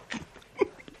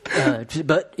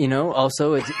 But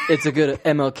also it's a good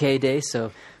MLK day,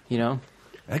 so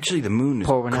Actually, the moon is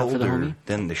Pour one out for the colder homie.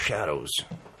 than the shadows.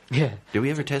 yeah. Did we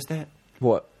ever test that?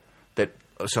 What?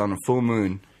 So on a full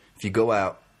moon, if you go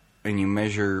out and you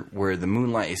measure where the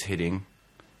moonlight is hitting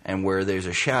and where there's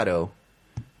a shadow,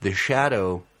 the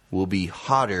shadow will be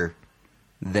hotter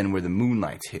than where the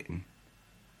moonlight's hitting.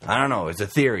 I don't know. It's a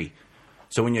theory.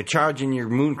 So when you're charging your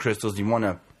moon crystals, you want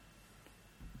to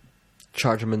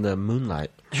Charge them in the moonlight.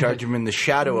 charge them in the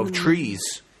shadow of trees.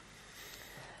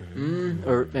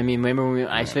 Or remember when we went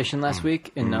ice fishing last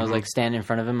week, and I was like standing in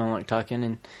front of him, I'm like talking,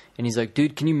 and he's like,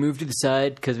 "Dude, can you move to the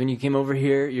side? Because when you came over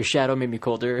here, your shadow made me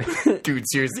colder." Dude,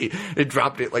 seriously, it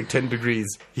dropped it like 10 degrees.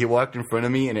 He walked in front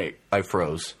of me and I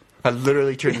froze. I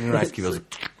literally turned into an ice cube. I was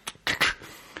like,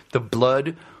 the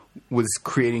blood was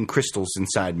creating crystals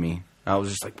inside me. I was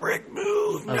just like, Rick,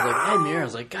 move. I was like, "Admir," I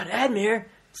was like, "God, Admir!"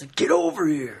 He's like, "Get over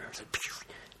here!" I was like, "Phew."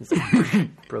 He's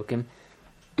like, broke him.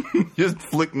 Just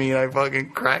flicked me and I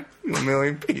fucking cracked a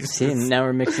million pieces. See, and now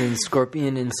we're mixing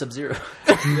Scorpion and Sub-Zero.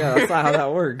 Yeah, that's not how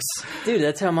that works. Dude,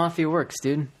 that's how Mafia works,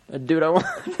 dude. I do what I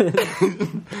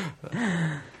want.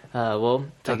 I'll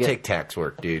I guess take tax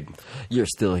work, dude. You're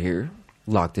still here,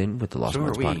 locked in with the Lost So are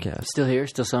Minds we. podcast. still here,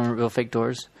 still selling real fake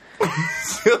doors.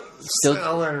 Still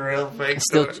selling real fake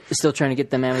Still trying to get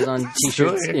them Amazon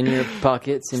t-shirts here. in your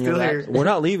pockets, in your Still lap. here. We're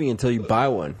not leaving until you buy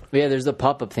one. Yeah, there's the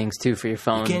pop-up things too for your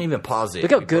phone. You can't even pause it.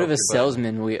 Look how You good of broke a your button.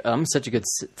 salesman I'm such a good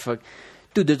fuck.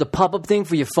 Dude, there's a pop-up thing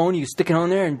for your phone. You stick it on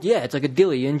there, and yeah, it's like a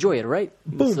dilly. You enjoy it, right?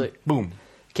 Boom, like, Boom.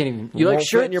 can't even. You Won't like fit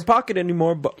shirts in your pocket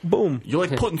anymore, but boom. You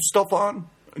like putting stuff on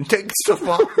and taking stuff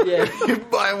off? Yeah. You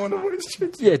buy one of those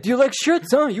shirts. Yeah, do you like shirts?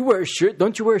 Huh? You wear a shirt?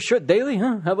 Don't you wear a shirt daily?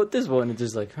 Huh? How about this one? It's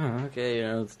just like, okay,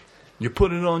 it's- You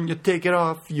put it on, you take it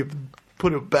off, you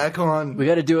put it back on. we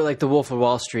got to do it like the Wolf of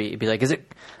Wall Street. It'd be like,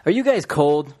 are you guys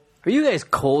cold? Are you guys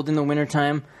cold in the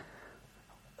wintertime?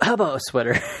 how about a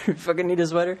sweater? Fucking need a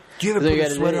sweater? Do you ever So put a gotta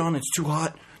do sweater it. on? It's too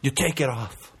hot. You take it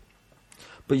off.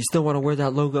 But you still want to wear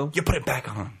that logo? You put it back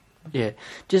on. Yeah,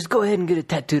 just go ahead and get it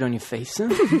tattooed on your face. Huh?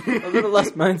 A little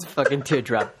Lost Minds fucking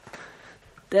teardrop.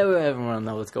 That way everyone will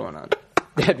know what's going on.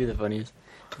 That'd be the funniest.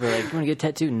 We're like, you want to get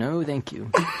tattooed? No, thank you.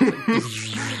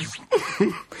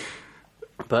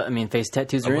 But I mean, face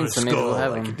tattoos are in, so maybe we'll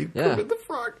have them. Yeah. The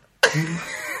frog.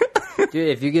 Dude,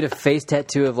 if you get a face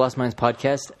tattoo of Lost Minds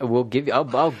podcast, we'll give you.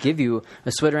 I'll give you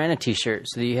a sweater and a t-shirt,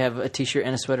 so that you have a t-shirt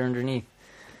and a sweater underneath.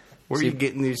 Where are you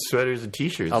getting these sweaters and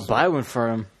T-shirts? I'll buy one for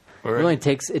him. All right.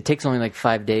 It takes only like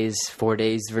 5 days, 4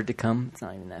 days for it to come. It's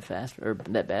not even that fast or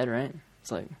that bad, right?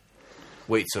 It's like,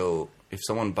 Wait, so if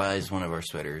someone buys one of our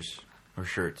sweaters or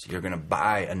shirts, you're going to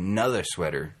buy another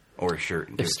sweater or a shirt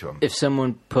and give it to them? if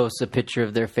someone posts a picture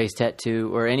of their face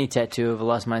tattoo or any tattoo of a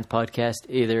Lost Minds podcast,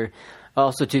 either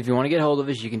also too, if you want to get a hold of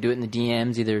us, you can do it in the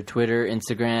DMs, either Twitter,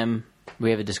 Instagram.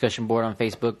 We have a discussion board on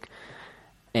Facebook,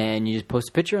 and you just post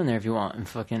a picture on there if you want, and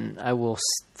fucking I will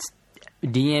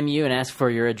DM you and ask for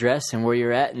your address and where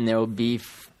you're at, and there will be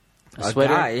a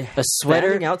sweater, guy a sweater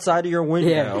standing outside of your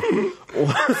window.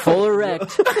 full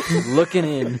erect, looking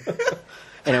in.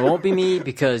 And it won't be me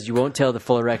because you won't tell the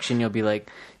full erection. You'll be like,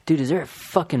 dude, is there a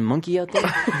fucking monkey out there?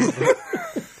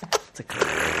 It's like,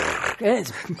 yeah,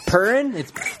 it's purring.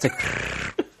 It's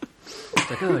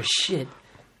like, oh shit.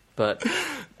 But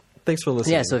Thanks for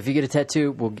listening. yeah, so if you get a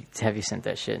tattoo, we'll have you sent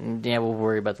that shit. And yeah, we'll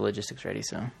worry about the logistics ready.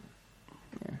 So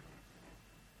yeah.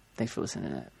 Thanks for listening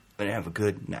to that. But have a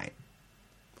good night.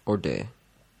 Or day.